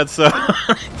script said so.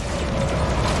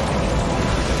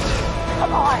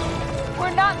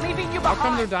 How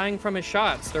come they're dying from his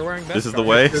shots? They're wearing Beskar. This is the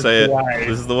way? Say it.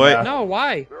 This is the way? No,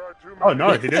 why? Oh,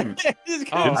 no, he didn't.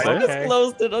 Oh, say it? okay.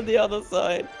 Closed it on the other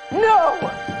side. No!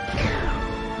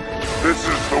 This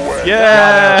is the way.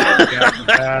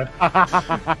 Yeah!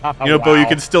 Oh, You know, Bo, you wow.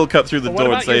 can still cut through the But door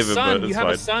what and about your save him, son? but You it's have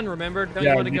fine. a son, remember? Don't Yeah,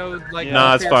 you want to you- go, like,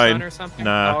 Nah, it's for your son fine. or something?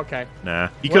 Nah. Oh, okay. Nah.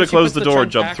 He What could have if she closed puts the the door chunk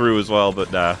and jumped back? through as well,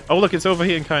 but nah. Oh, look, it's over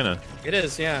here, kinda. It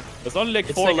is, yeah. There's only like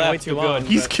It's 4 taking way left. too We're long.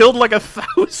 good. He's killed like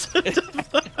 1,000.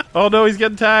 Oh no, he's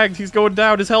getting tagged. He's going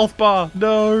down. His health bar.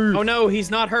 No. Oh no,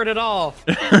 he's not hurt at all.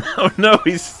 Oh no,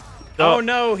 he's. Oh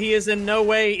no, he is in no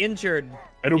way injured.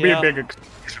 It'll be a big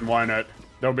explosion, why not?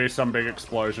 There'll be some big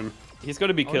explosion. He's going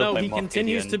to be Oh killed no, by he Moff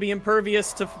continues Gideon. to be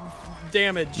impervious to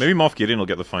damage. Maybe Moff Gideon will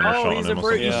get the final Oh, shot he's on a him or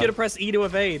brute. something. You should have pressed E to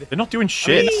evade. They're not doing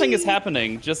shit. Nothing is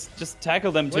happening. Just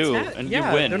tackle them too, and yeah,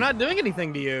 you win. they're not doing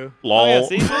anything to you. Lol. Oh, yeah,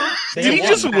 see? They Did he won.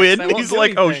 just win? They won't He's do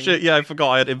like, oh anything. shit, yeah, I forgot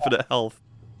I had infinite health.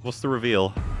 What's the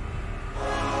reveal?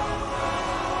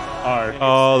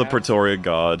 Oh, the Praetorian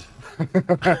Guard.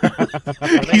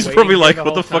 He's probably like,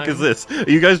 what the fuck is this? Are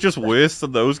you guys just worse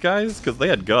than those guys? Because they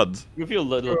had guns. With your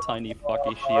little tiny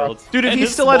fucky shields. Dude, if And he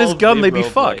his still had his small gun, they'd be vibro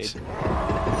fucked.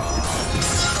 blade.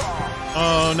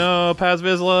 Oh no, Paz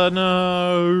Vizsla,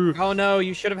 no. Oh no,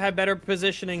 you should have had better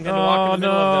positioning than to walk Oh in the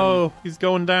middle of them. no, he's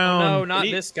going down. No, not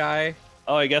this guy.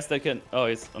 Oh, I guess they can. Oh,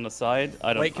 he's on the side.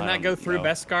 I don't. Wait, can I that don't go through know.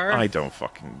 Beskar? I don't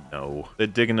fucking know. They're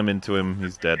digging him into him.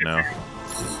 He's dead now.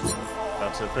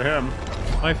 That's it for him.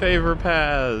 My favorite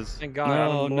Paz. Thank God,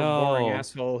 No, I'm a no. boring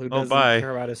asshole who doesn't bye.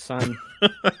 care about his son.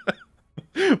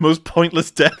 Most pointless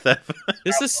death ever.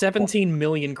 This is 17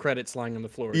 million credits lying on the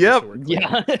floor. Yep. just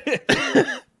so we're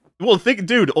clear. Well, think,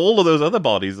 dude, all of those other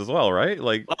bodies as well, right?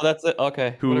 Like, Oh, that's it.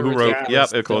 Okay. who What a wrote?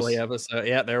 ridiculous, Yep, of course. silly episode.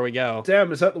 Yeah, there we go.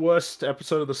 Damn, is that the worst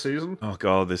episode of the season? Oh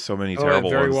god, there's so many Oh, it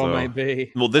terrible very ones. well though. might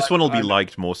be. Well, this one will be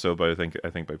liked more so, but I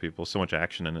think by people. So much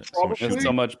action in it. So much There's shooting.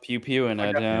 so much pew pew in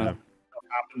it. Yeah.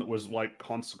 Happened that was like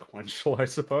consequential, I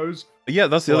suppose. Yeah,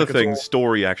 that's the Like, other it's thing. all-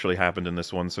 Story actually happened in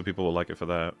this one, so people will like it for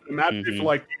that. Imagine if Mhm.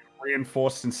 like you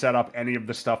reinforced and set up any of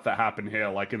the stuff that happened here,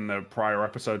 like in the prior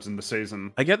episodes in the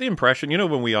season. I get the impression, you know,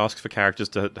 when we ask for characters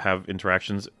to have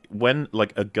interactions, when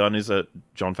like a gun is at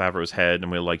Jon Favreau's head,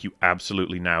 and we're like, you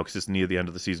absolutely now, because it's near the end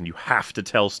of the season, you have to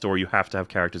tell story, you have to have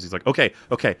characters. He's like, okay,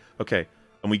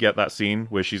 and we get that scene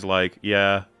where she's like,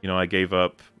 yeah, you know, I gave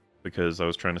up because I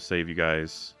was trying to save you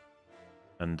guys,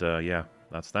 and yeah.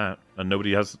 That's that. And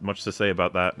nobody has much to say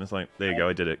about that. And it's like, there you go,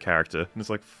 I did it, character. And it's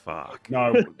like, fuck.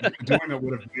 No, doing it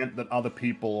would have meant that other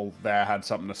people there had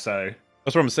something to say.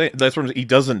 That's what I'm saying. He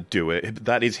doesn't do it.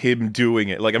 That is him doing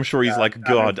it. Like, I'm sure he's like,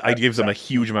 God, I gives him a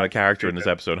huge amount of character in this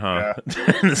episode, huh?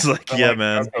 And it's like, But, yeah, like,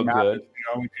 man. doesn't matter.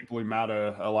 The only people who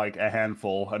matter are like a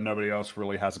handful, and nobody else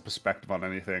really has a perspective on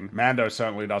anything. Mando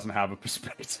certainly doesn't have a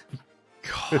perspective.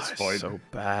 God, This point. so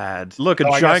bad. Look, a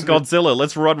Oh, I giant guess Godzilla.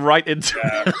 Let's run right into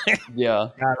it. Yeah, Yeah.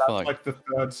 that's Fuck. like the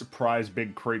third surprise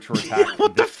big creature attack.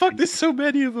 What the fuck? There's so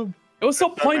many of them. It was so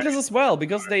pointless as well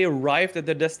because they arrived at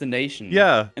their destination.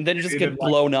 Yeah. And then you just It get did, like,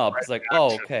 blown up. It's like, oh,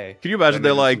 action. okay. Can you imagine? And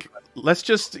They're then like, let's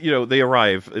just, you know, they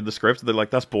arrive in the script. They're like,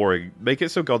 that's boring. Make it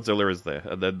so Godzilla is there,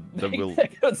 and then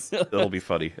it'll be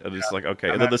funny. And it's like, okay.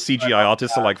 And then the CGI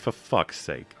artists are like, for fuck's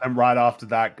sake. And right after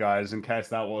that, guys, in case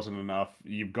that wasn't enough,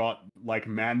 you've got like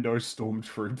Mando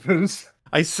stormtroopers.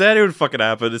 I said it would fucking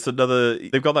happen. It's another.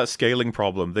 They've got that scaling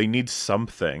problem. They need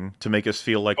something to make us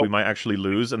feel like we might actually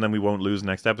lose, and then we won't lose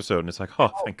next episode. And it's like,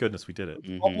 oh, thank goodness we did it.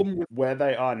 The problem with where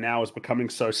they are now is becoming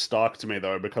so stark to me,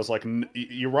 though, because, like,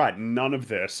 you're right, none of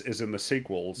this is in the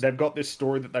sequels. They've got this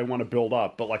story that they want to build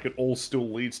up, but, like, it all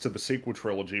still leads to the sequel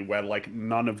trilogy, where, like,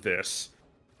 none of this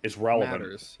is relevant.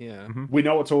 Matters, yeah. We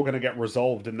know it's all going to get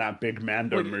resolved in that big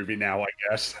Mando movie now, I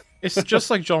guess. It's just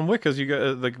like John Wick, as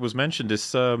like was mentioned.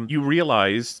 Is you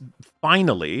realize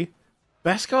finally,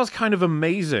 Beskar's kind of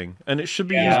amazing, and it should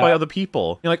be used by other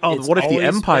people. You're like, oh, It's what if the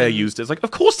always Empire been- used it? It's like, of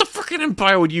course the freaking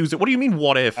Empire would use it. What do you mean,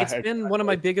 what if? It's been one of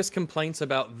my biggest complaints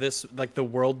about this, like the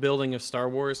world building of Star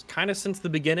Wars, kind of since the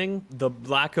beginning. The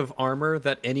lack of armor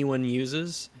that anyone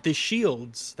uses, the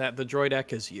shields that the droid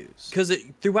Ekkas use, because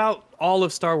throughout all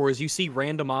of Star Wars, you see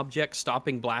random objects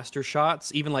stopping blaster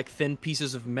shots, even like thin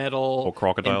pieces of metal Or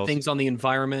crocodiles. and things on the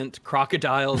environment.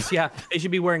 Crocodiles, yeah, they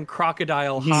should be wearing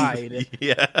crocodile hide.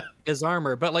 Yeah. As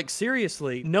armor, but like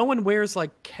seriously, no one wears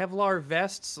like Kevlar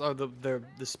vests or the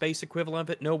space equivalent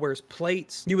of it. No one wears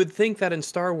plates. You would think that in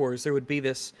Star Wars there would be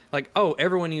this like, oh,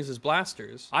 everyone uses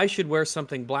blasters. I should wear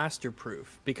something blaster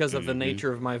proof because of the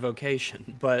nature of my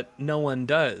vocation, but no one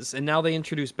does. And now they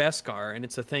introduce Beskar, and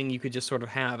it's a thing you could just sort of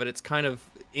have, and it's kind of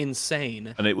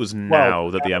insane. And it was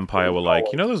now that the Empire were like,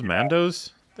 you know those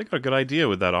Mandos? They got a good idea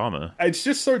with that armor. It's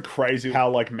just so crazy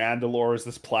how, like, Mandalore is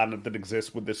this planet that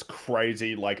exists with this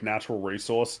crazy, like, natural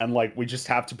resource. And, like, we just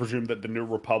have to presume that the New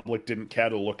Republic didn't care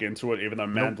to look into it, even though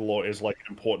Mandalore is, like,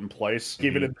 an important place.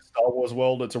 Even in the Star Wars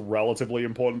world, it's a relatively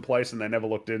important place, and they never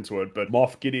looked into it. But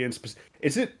Moff Gideon...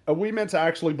 Are we meant to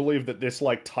actually believe that this,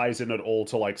 like, ties in at all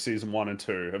to, like, season 1 and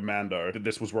 2 of Mando? That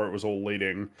this was where it was all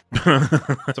leading?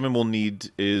 Something we'll need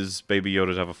is Baby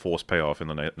Yoda to have a Force payoff in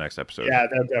the next episode. Yeah,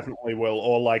 that definitely will.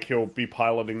 Or, like, he'll be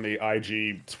piloting the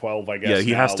IG-12, I guess. Yeah,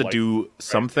 he has to like, do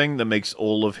something that makes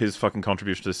all of his fucking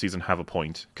contribution to the season have a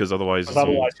point, because otherwise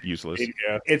it's useless.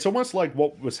 Yeah. It's almost like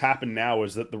what was happened now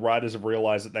is that the writers have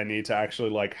realized that they need to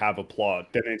actually, like, have a plot.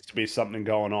 There needs to be something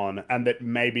going on, and that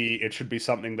maybe it should be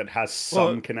something that has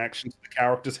some connection to the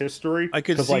character's history. I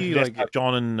could see, like,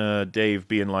 John and Dave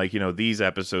being like, you know, these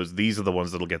episodes, these are the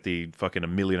ones that'll get the fucking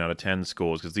 1,000,000 out of 10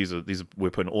 scores, because these are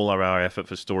we're putting all our effort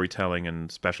for storytelling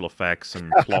and special effects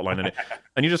and plotline in it.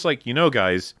 And you're just like, you know,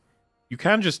 guys, you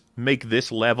can just make this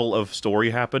level of story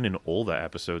happen in all the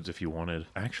episodes if you wanted.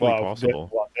 Actually possible.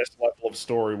 This level of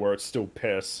story where it's still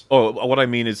piss. Oh, what I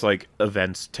mean is, like,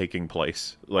 events taking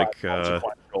place. Like,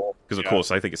 because of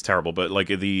course I think it's terrible, but like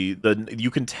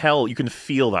you can tell, you can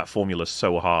feel that formula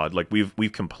so hard. Like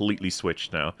we've completely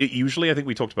switched now. Usually, I think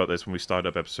we talked about this when we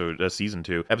started up season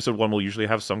 2. Episode 1 will usually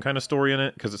have some kind of story in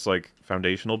it because it's like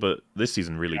foundational, but this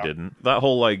season really didn't. That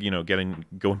whole, like, you know, going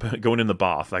in the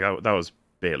bath, like that was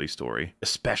barely story,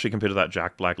 especially compared to that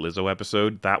Jack Black Lizzo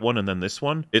episode. That one and then this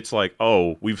one, it's like,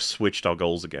 oh, we've switched our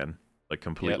goals again. Like,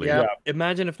 completely. Yeah.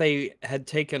 Imagine if they had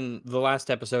taken the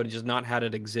last episode and just not had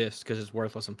it exist because it's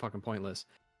worthless and fucking pointless.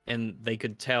 And they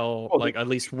could tell, like, at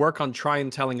least work on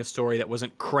trying telling a story that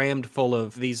wasn't crammed full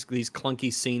of these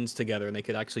clunky scenes together, and they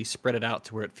could actually spread it out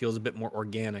to where it feels a bit more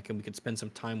organic, and we could spend some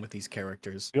time with these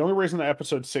characters. The only reason that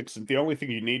episode 6, the only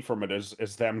thing you need from it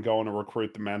is them going to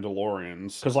recruit the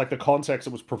Mandalorians, because, like, the context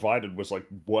that was provided was, like,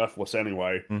 worthless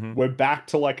anyway. We're back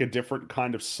to, like, a different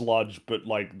kind of sludge, but,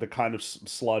 like, the kind of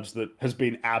sludge that has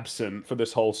been absent for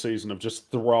this whole season of just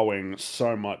throwing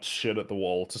so much shit at the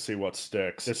wall to see what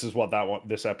sticks. This is what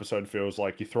this episode feels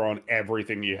like. You throw on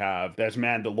everything you have. There's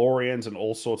Mandalorians and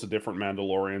all sorts of different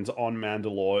Mandalorians on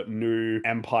Mandalore, new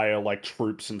Empire, like,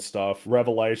 troops and stuff.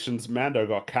 Revelations, Mando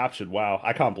got captured. Wow,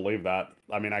 I can't believe that.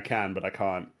 I mean, I can, but I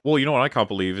can't. Well, you know what I can't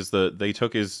believe is that they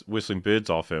took his whistling birds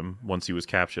off him once he was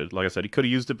captured. Like I said, he could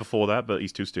have used it before that, but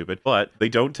he's too stupid. But they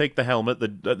don't take the helmet.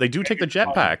 They do take the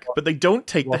jetpack, but they don't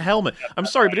take the helmet. I'm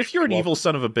sorry, but if you're an evil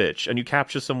son of a bitch and you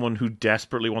capture someone who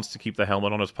desperately wants to keep the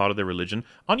helmet on as part of their religion,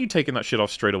 aren't you taking that shit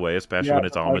off straight away, especially when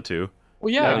it's armor too?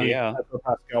 Well, yeah.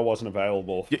 Pascal wasn't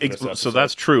available. So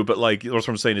that's true, but, like, that's what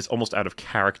I'm saying. It's almost out of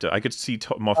character. I could see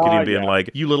Moff Gideon being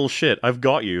like, "You little shit, I've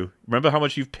got you. Remember how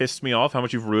much you've pissed me off? How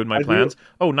much you've ruined my plans?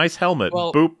 Oh, nice helmet.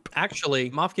 Well, boop."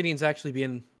 Actually, Moff Gideon's actually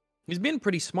he's being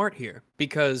pretty smart here,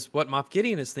 because what Moff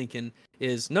Gideon is thinking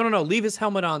is, no, leave his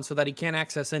helmet on so that he can't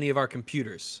access any of our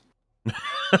computers.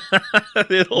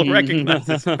 It'll recognize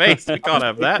his face. We can't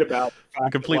have that.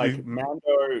 Completely. Like,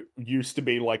 Mando used to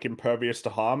be, like, impervious to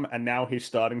harm, and now he's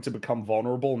starting to become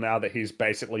vulnerable now that he's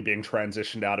basically being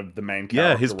transitioned out of the main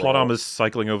character. Yeah, his plot armor's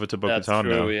cycling over to Bo-Katan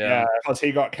now. Yeah, because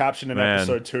he got captured in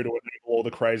episode 2 to enable all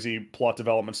the crazy plot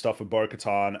development stuff with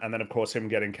Bo-Katan, and then, of course, him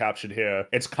getting captured here.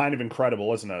 It's kind of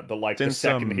incredible, isn't it? That, like, the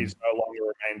second he's no longer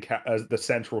as the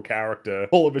central character,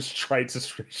 all of his traits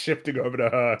are shifting over to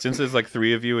her. Since there's, like,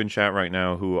 3 of you in chat right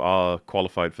now who are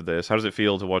qualified for this, how does it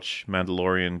feel to watch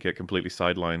Mandalorian get completely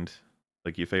sidelined?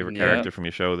 Like, your favorite character from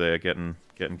your show there getting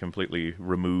completely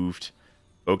removed.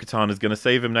 Bo-Katan is going to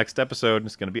save him next episode, and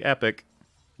it's going to be epic.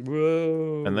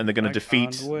 Whoa! And then they're going to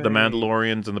defeat the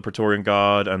Mandalorians and the Praetorian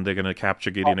Guard, and they're going to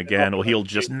capture Gideon again, or he'll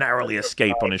just narrowly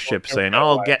escape on his ship saying,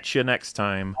 "I'll get you next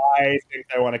time." I think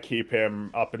they want to keep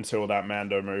him up until that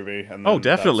Mando movie. And oh,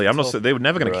 definitely. I'm not. They were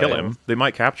never going to kill him. They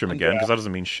might capture him again, because that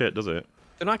doesn't mean shit, does it?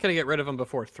 They're not going to get rid of him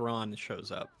before Thrawn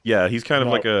shows up. Yeah, he's kind of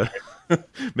like a...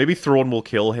 Maybe Thrawn will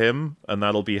kill him, and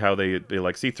that'll be how they be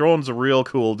like, see, Thrawn's a real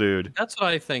cool dude. That's what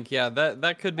I think, yeah.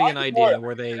 That could be an idea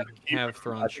where they have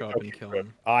Thrawn show up and kill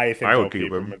him. I would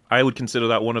keep him. I would consider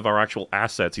that one of our actual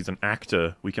assets. He's an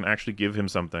actor. We can actually give him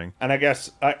something. And I guess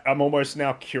I'm almost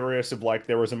now curious if, like,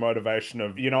 there was a motivation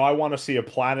of, you know, I want to see a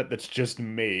planet that's just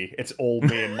me. It's all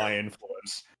me and my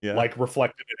influence. like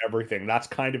reflected in everything. That's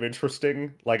kind of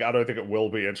interesting. Like, I don't think it will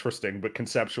be interesting, but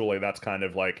conceptually, that's kind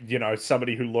of like, you know,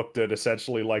 somebody who looked at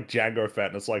essentially like Jango Fett,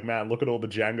 and it's like, man, look at all the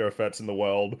Jango Fetts in the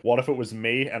world. What if it was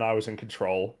me and I was in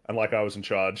control and like I was in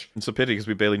charge? It's a pity because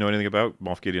we barely know anything about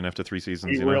Moff Gideon after 3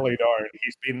 seasons. We really don't.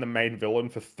 He's been the main villain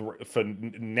for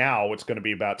now. It's going to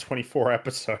be about 24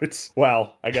 episodes.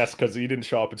 Well, I guess because he didn't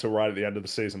show up until right at the end of the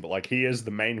season, but like he is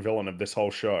the main villain of this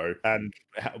whole show. And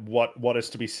what is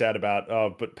to be said about?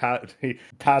 But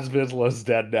Paz Vizsla's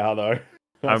dead now, though.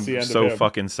 I'm so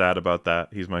fucking sad about that.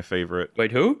 He's my favorite.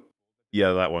 Wait, who?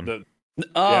 Yeah, that one.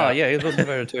 Yeah, he's looking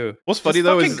better too. What's funny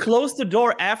though is close the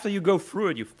door after you go through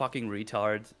it. You fucking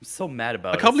retard! I'm so mad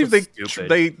about it. I can't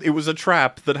believe it was a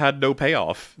trap that had no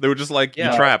payoff. They were just like, "You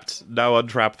trapped, now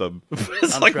untrap them."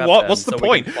 It's like, what? What's the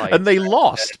point? And they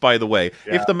lost, by the way.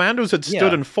 If the Mandos had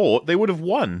stood and fought, they would have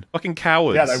won. Fucking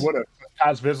cowards. Yeah, they would have.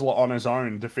 Paz Vizsla on his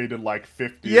own defeated like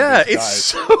 50. Yeah, it's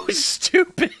so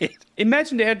stupid.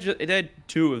 Imagine they had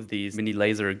 2 of these mini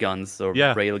laser guns or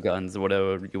rail guns or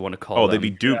whatever you want to call them. Oh, they'd be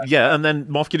duped. Yeah, and then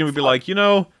Moff Gideon would be like, you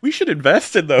know, we should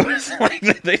invest in those.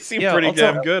 Like, they seem pretty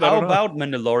damn good. How about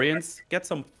Mandalorians? Get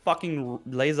some fucking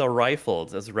laser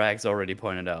rifles, as Rags already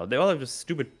pointed out. They all have just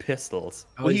stupid pistols.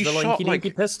 Well, he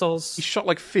shot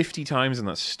like 50 times in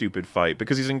that stupid fight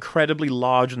because he's an incredibly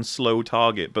large and slow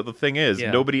target. But the thing is,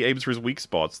 nobody aims for his weak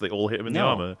spots. They all hit him in the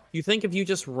armor. You think if you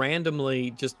just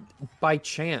randomly, just by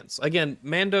chance, again,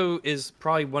 Mando is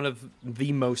probably one of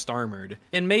the most armored,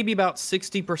 and maybe about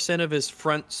 60% of his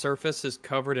front surface is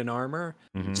covered in armor.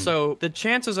 So the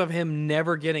chances of him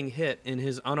never getting hit in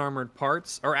his unarmored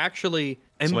parts are actually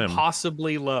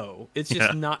impossibly low. It's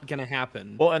just not gonna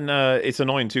happen. Well, and it's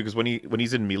annoying too because when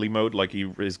he's in melee mode, like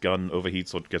his gun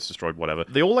overheats or gets destroyed, whatever.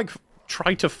 They all like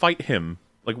try to fight him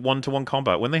like 1-to-1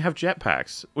 combat when they have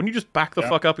jetpacks. When you just back the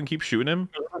fuck up and keep shooting him.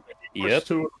 Yep.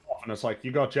 And it's like,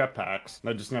 you got jetpacks.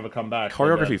 They just never come back.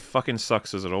 Choreography fucking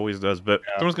sucks, as it always does. But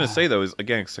what I was going to say, though, is,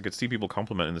 again, because I could see people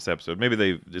complimenting this episode.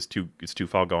 Maybe it's too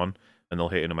far gone, and they'll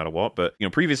hate it no matter what. But, you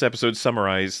know, previous episodes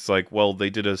summarized, it's like, well, they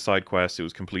did a side quest, it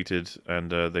was completed,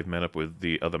 and they've met up with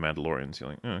the other Mandalorians. You're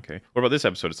like, oh, okay. What about this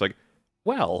episode? It's like,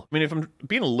 well, I mean, if I'm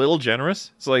being a little generous,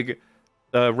 it's like,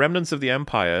 remnants of the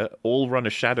Empire all run a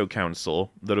shadow council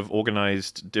that have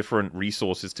organized different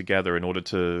resources together in order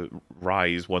to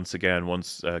rise once again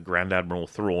once Grand Admiral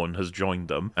Thrawn has joined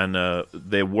them. And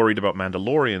they're worried about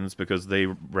Mandalorians because they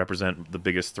represent the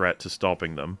biggest threat to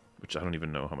stopping them, which I don't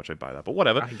even know how much I buy that, but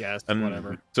whatever. I guess, and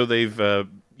whatever. So they've,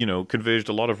 you know, converged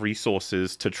a lot of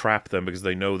resources to trap them because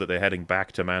they know that they're heading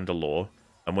back to Mandalore.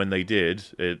 And when they did,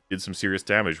 it did some serious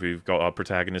damage. We've got our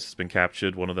protagonist has been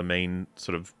captured. One of the main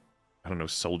sort of, I don't know,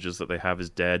 soldiers that they have is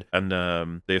dead.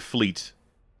 And their fleet,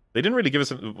 they didn't really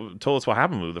told us what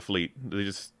happened with the fleet. They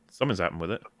just, something's happened with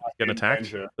it. Getting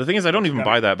attacked. The thing is, I don't even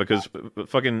buy that because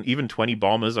fucking even 20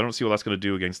 bombers, I don't see what that's going to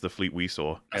do against the fleet we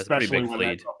saw. Especially when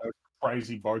they've got those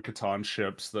crazy Bo-Katan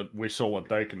ships that we saw what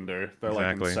they can do. They're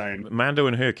like insane. Mando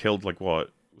and her killed like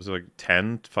what? Was it like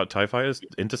 10 TIE fighters?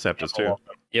 Interceptors too.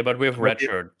 Yeah, but we have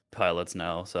redshirt pilots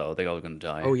now, so they're all gonna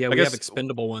die. Oh yeah, we have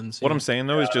expendable ones. What I'm saying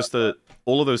though is just that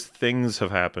all of those things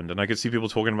have happened, and I could see people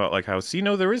talking about like how, see,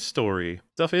 no, there is story.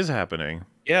 Stuff is happening.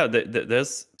 Yeah,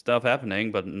 there's stuff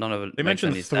happening, but none of it. They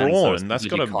mentioned Thrawn, and that's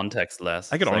got a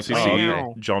context-less. I could honestly see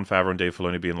Jon Favreau and Dave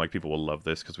Filoni being like, people will love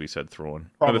this because we said Thrawn.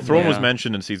 But Thrawn was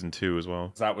mentioned in season 2 as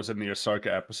well. That was in the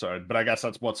Ahsoka episode, but I guess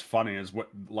that's what's funny is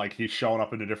like he's showing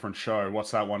up in a different show.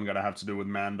 What's that one gonna have to do with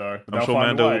Mando? I'm sure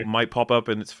Mando might pop up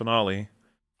in its finale.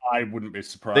 I wouldn't be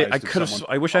surprised.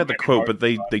 I wish I had the quote, but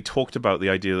they talked about the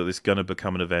idea that it's going to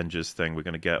become an Avengers thing. We're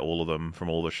going to get all of them from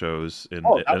all the shows, and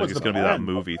it's going to be that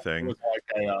movie thing.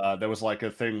 There was like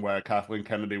a thing where Kathleen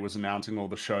Kennedy was announcing all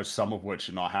the shows, some of which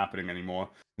are not happening anymore.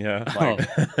 Yeah, like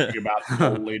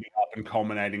about leading up and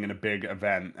culminating in a big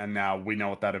event, and now we know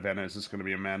what that event is. It's going to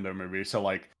be a Mando movie. So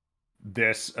like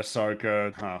this,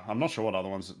 Ahsoka, I'm not sure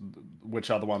which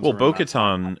other ones. Well,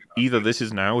 Bo-Katan, either this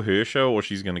is now her show or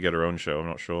she's going to get her own show. I'm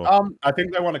not sure. I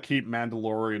think they want to keep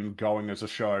Mandalorian going as a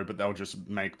show, but they'll just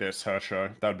make this her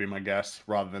show. That would be my guess,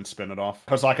 rather than spin it off.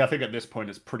 Because like I think at this point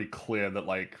it's pretty clear that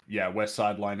like we're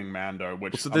sidelining Mando,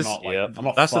 which I'm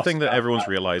not that's the thing that everyone's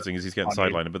realizing is he's getting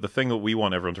sidelined. But the thing that we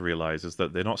want everyone to realize is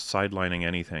that they're not sidelining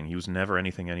anything. He was never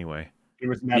anything anyway. He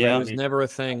was never a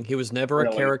thing. He was never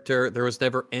a character. There was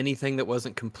never anything that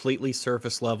wasn't completely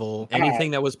surface level. Anything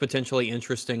that was potentially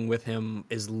interesting with him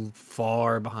is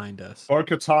far behind us.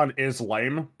 Bo-Katan is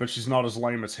lame, but she's not as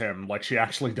lame as him. Like, she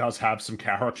actually does have some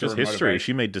character. She's history.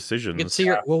 She made decisions. We can see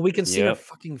her. Well, we can see her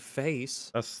fucking face.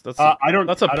 That's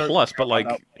a plus. But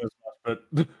like, but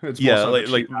it's Yeah, more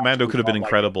so like Mando could have been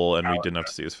incredible, and we character. didn't have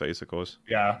to see his face, of course.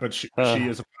 Yeah, but she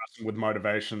is a person with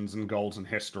motivations and goals and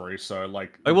history. So,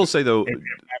 like, I will say though, if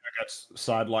Mando gets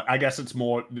sidelined, I guess it's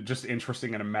more just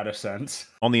interesting in a meta sense.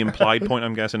 On the implied point,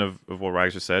 I'm guessing of what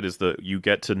Rags just said, is that you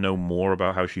get to know more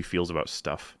about how she feels about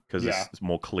stuff because it's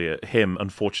more clear. Him,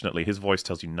 unfortunately, his voice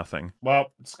tells you nothing.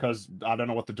 Well, it's because I don't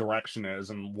know what the direction is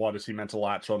and what is he meant to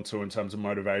latch onto in terms of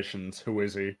motivations. Who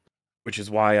is he? Which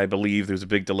is why I believe there was a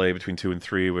big delay between 2 and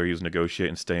 3 where he was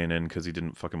negotiating staying in because he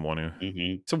didn't fucking want to.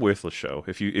 It's a worthless show.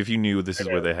 If you knew this is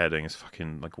where they're heading, it's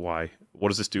fucking like, why? What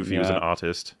does this do for you as an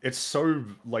artist? It's so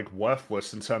like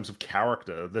worthless in terms of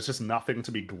character. There's just nothing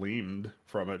to be gleaned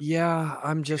from it. Yeah,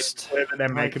 I'm just it's clear that they're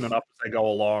making it up as they go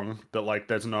along. That like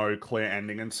there's no clear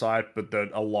ending in sight, but that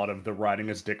a lot of the writing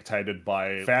is dictated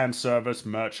by fan service,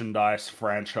 merchandise,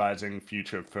 franchising,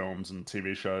 future films and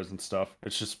TV shows and stuff.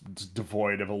 It's just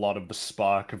devoid of a lot of the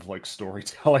spark of like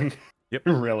storytelling. Yep,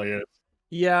 it really is.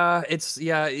 Yeah,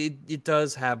 it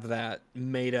does have that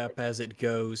made up as it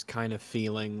goes kind of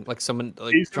feeling, like someone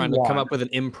like trying to come up with an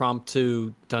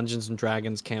impromptu Dungeons and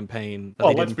Dragons campaign that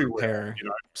they didn't prepare. Real, you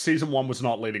know, season 1 was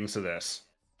not leading to this.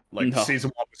 Like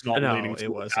season 1 was not leading to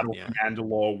a battle for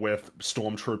Mandalore with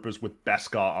stormtroopers with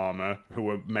Beskar armor who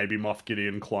were maybe Moff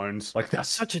Gideon clones. Like that's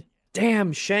such a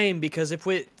damn shame, because if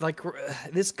we like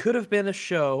this could have been a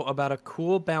show about a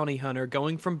cool bounty hunter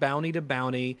going from bounty to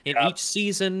bounty, and each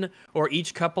season or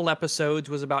each couple episodes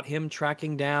was about him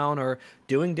tracking down or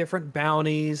doing different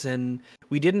bounties, and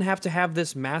we didn't have to have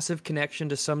this massive connection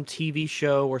to some TV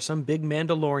show or some big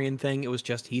Mandalorian thing. It was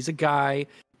just he's a guy,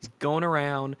 he's going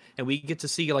around, and we get to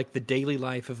see like the daily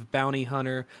life of a bounty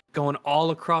hunter going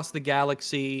all across the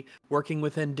galaxy, working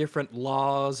within different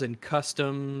laws and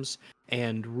customs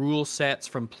and rule sets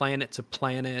from planet to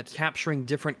planet, capturing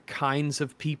different kinds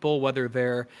of people, whether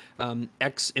they're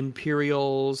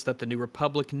ex-Imperials that the New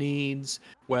Republic needs,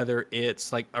 whether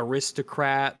it's like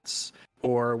aristocrats,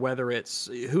 or whether it's,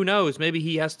 who knows, maybe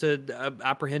he has to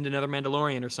apprehend another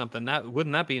Mandalorian or something.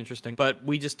 Wouldn't that be interesting? But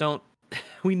we just don't,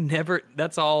 we never,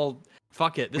 that's all,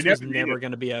 fuck it. This was never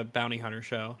going to be a bounty hunter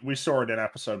show. We saw it in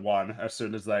episode 1 as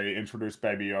soon as they introduced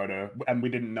Baby Yoda, and we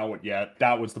didn't know it yet.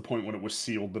 That was the point when it was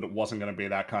sealed that it wasn't going to be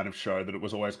that kind of show, that it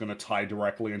was always going to tie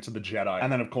directly into the Jedi. And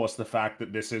then, of course, the fact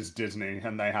that this is Disney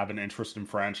and they have an interest in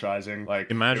franchising. Like,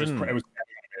 imagine it was never going to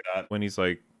be that. When he's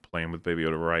like playing with Baby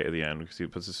Yoda right at the end, because he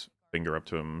puts his finger up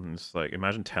to him, and it's like,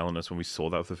 imagine telling us when we saw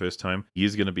that for the first time,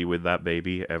 he's going to be with that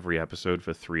baby every episode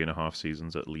for 3.5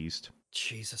 seasons at least.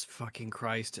 Jesus fucking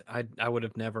Christ. I would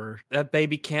have never. That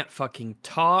baby can't fucking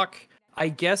talk. I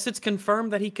guess it's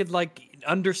confirmed that he could like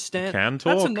understand. Can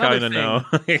talk, kind of now.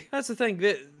 That's the thing.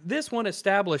 This one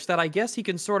established that I guess he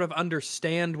can sort of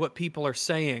understand what people are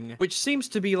saying, which seems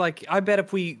to be like, I bet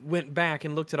if we went back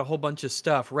and looked at a whole bunch of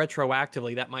stuff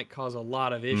retroactively, that might cause a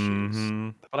lot of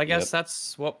issues. But I guess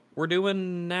that's what we're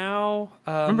doing now.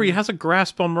 Remember, he has a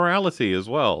grasp on morality as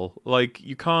well. Like,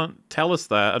 you can't tell us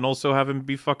that and also have him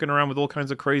be fucking around with all kinds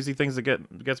of crazy things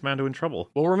that gets Mando in trouble.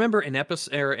 Well, remember in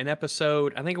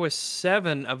episode, I think it was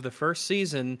 7 of the first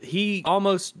season, he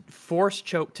almost force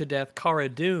choked to death Cara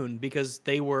Dune because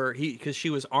she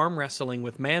was arm wrestling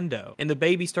with Mando, and the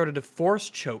baby started to force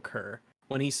choke her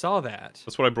when he saw that.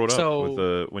 That's what I brought up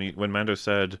with when Mando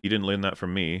said he didn't learn that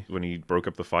from me when he broke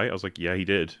up the fight. I was like, yeah, he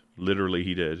did. Literally,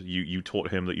 he did. You taught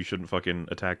him that you shouldn't fucking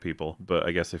attack people. But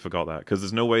I guess they forgot that, because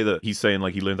there's no way that he's saying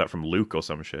like he learned that from Luke or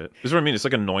some shit. This is what I mean. It's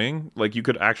like annoying. Like, you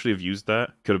could actually have used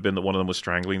that. Could have been that one of them was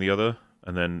strangling the other,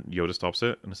 and then Yoda stops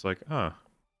it, and it's like,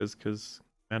 it's because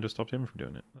Mando stopped him from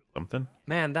doing it. That's something.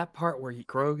 Man, that part where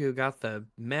Grogu got the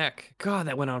mech, God,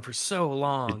 that went on for so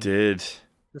long. It did.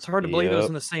 It's hard to believe it was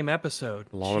in the same episode.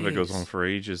 A lot of it goes on for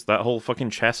ages. That whole fucking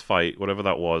chess fight, whatever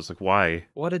that was, like, why?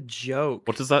 What a joke.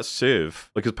 What does that serve?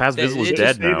 Like, because Paz Vizsla is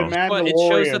dead now. But it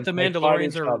shows that the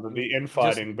Mandalorians are the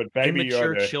infighting, but Baby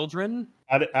immature Yoda, children.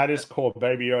 At his core,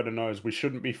 Baby Yoda knows we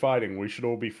shouldn't be fighting. We should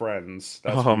all be friends.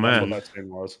 That's man, what that scene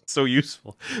was. So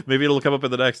useful. Maybe it'll come up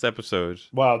in the next episode.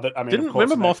 Well, I mean,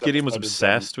 remember Moff Gideon was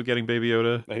obsessed with getting Baby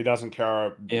Yoda? He doesn't care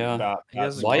about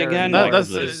that. Why again?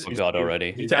 That's forgot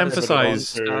already. To emphasize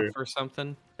stuff or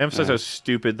something. Emphasize how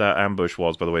stupid that ambush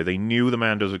was, by the way. They knew the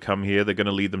Mandos would come here. They're going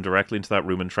to lead them directly into that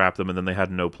room and trap them, and then they had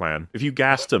no plan. If you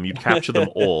gassed them, you'd capture them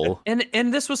all.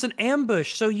 And this was an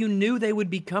ambush, so you knew they would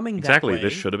be coming exactly. that way.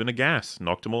 This should have been a gas.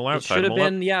 Knocked them all out. It should have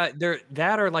been,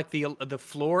 that or like the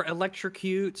floor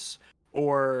electrocutes,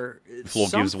 or the floor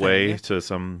gives way to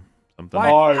some something.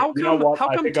 Why? How you know come, what? how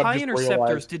I come think I've TIE just interceptors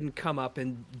realized didn't come up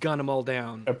and gun them all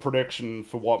down? a prediction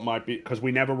for what might be, because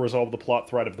we never resolved the plot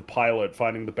thread of the pilot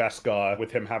finding the best guy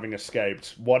with him having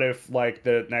escaped. What if, like,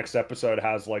 the next episode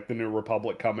has, like, the New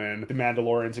Republic come in, the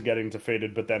Mandalorians are getting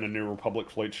defeated, but then a New Republic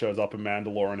fleet shows up in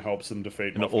Mandalore and helps them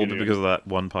defeat And all because of that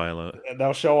one pilot.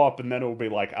 They'll show up and then it'll be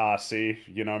like, see,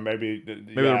 you know, maybe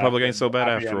the Republic ain't so bad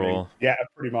after all. Yeah,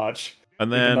 pretty much.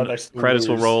 And then credits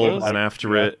will roll, and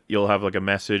after it, you'll have like a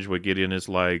message where Gideon is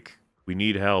like, "We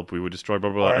need help. We would destroy blah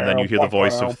blah blah," and then you hear the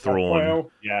voice of Thrawn,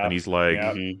 and he's like,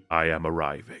 "I am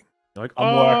arriving." You're like,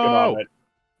 I'm working on it.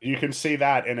 You can see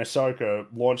that in Ahsoka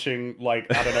launching, like,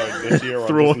 I don't know, this year.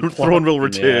 Thrawn will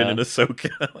return in Ahsoka.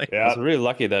 I was really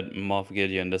lucky that Moff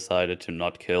Gideon decided to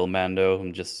not kill Mando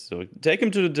and just take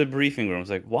him to the debriefing room. It's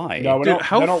like, why? No, dude,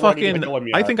 how fucking...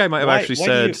 I think I might have actually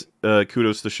said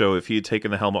kudos to the show if he had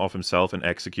taken the helmet off himself and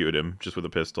executed him just with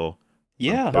a pistol.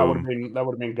 Yeah, that would have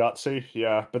been gutsy.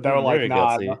 Yeah, but they were like,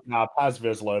 nah, Paz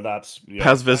Vizsla. That's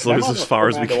Paz Vizsla is as far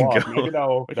as we can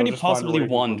go. What can you possibly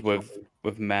want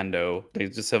with Mando? They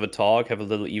just have a talk, have a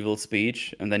little evil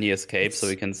speech, and then he escapes so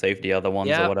he can save the other ones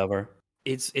or whatever.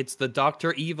 It's the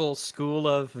Dr. Evil school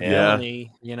of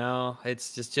villainy, you know?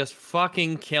 It's just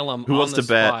fucking kill him. Who wants to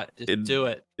bet? Just do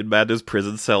it. In Mando's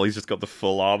prison cell, he's just got the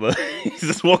full armor. He's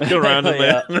just walking around in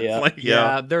there.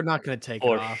 Yeah, they're not going to take it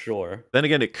off. For sure. Then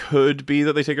again, it could be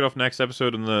that they take it off next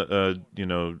episode and the,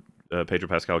 Pedro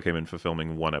Pascal came in for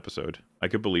filming one episode. I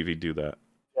could believe he'd do that.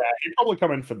 Yeah, he'd probably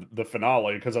come in for the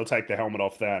finale because they'll take the helmet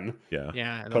off then.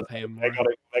 Yeah, they'll pay him more.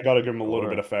 They gotta give him a little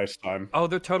bit of face time. Oh,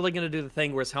 they're totally gonna do the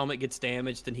thing where his helmet gets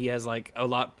damaged and he has like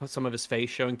some of his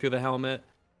face showing through the helmet.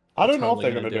 I don't know if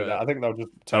they're gonna do that. I think they'll just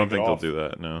take I don't think it they'll off. do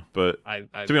that, no. But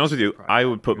to be honest with you, I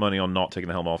would put money on not taking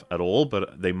the helmet off at all,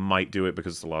 but they might do it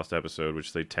because it's the last episode,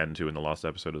 which they tend to in the last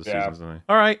episode of the season, don't they?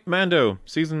 All right, Mando,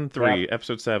 season 3,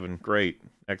 episode 7. Great,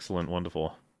 excellent,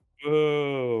 wonderful.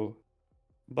 Whoa.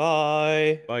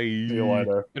 Bye. Bye. See you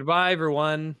later. Goodbye,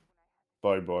 everyone.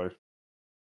 Bye.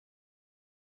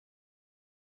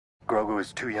 Grogu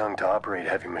is too young to operate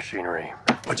heavy machinery.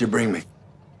 What'd you bring me?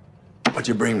 What'd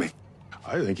you bring me?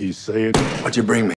 I think he's saying... What'd you bring me?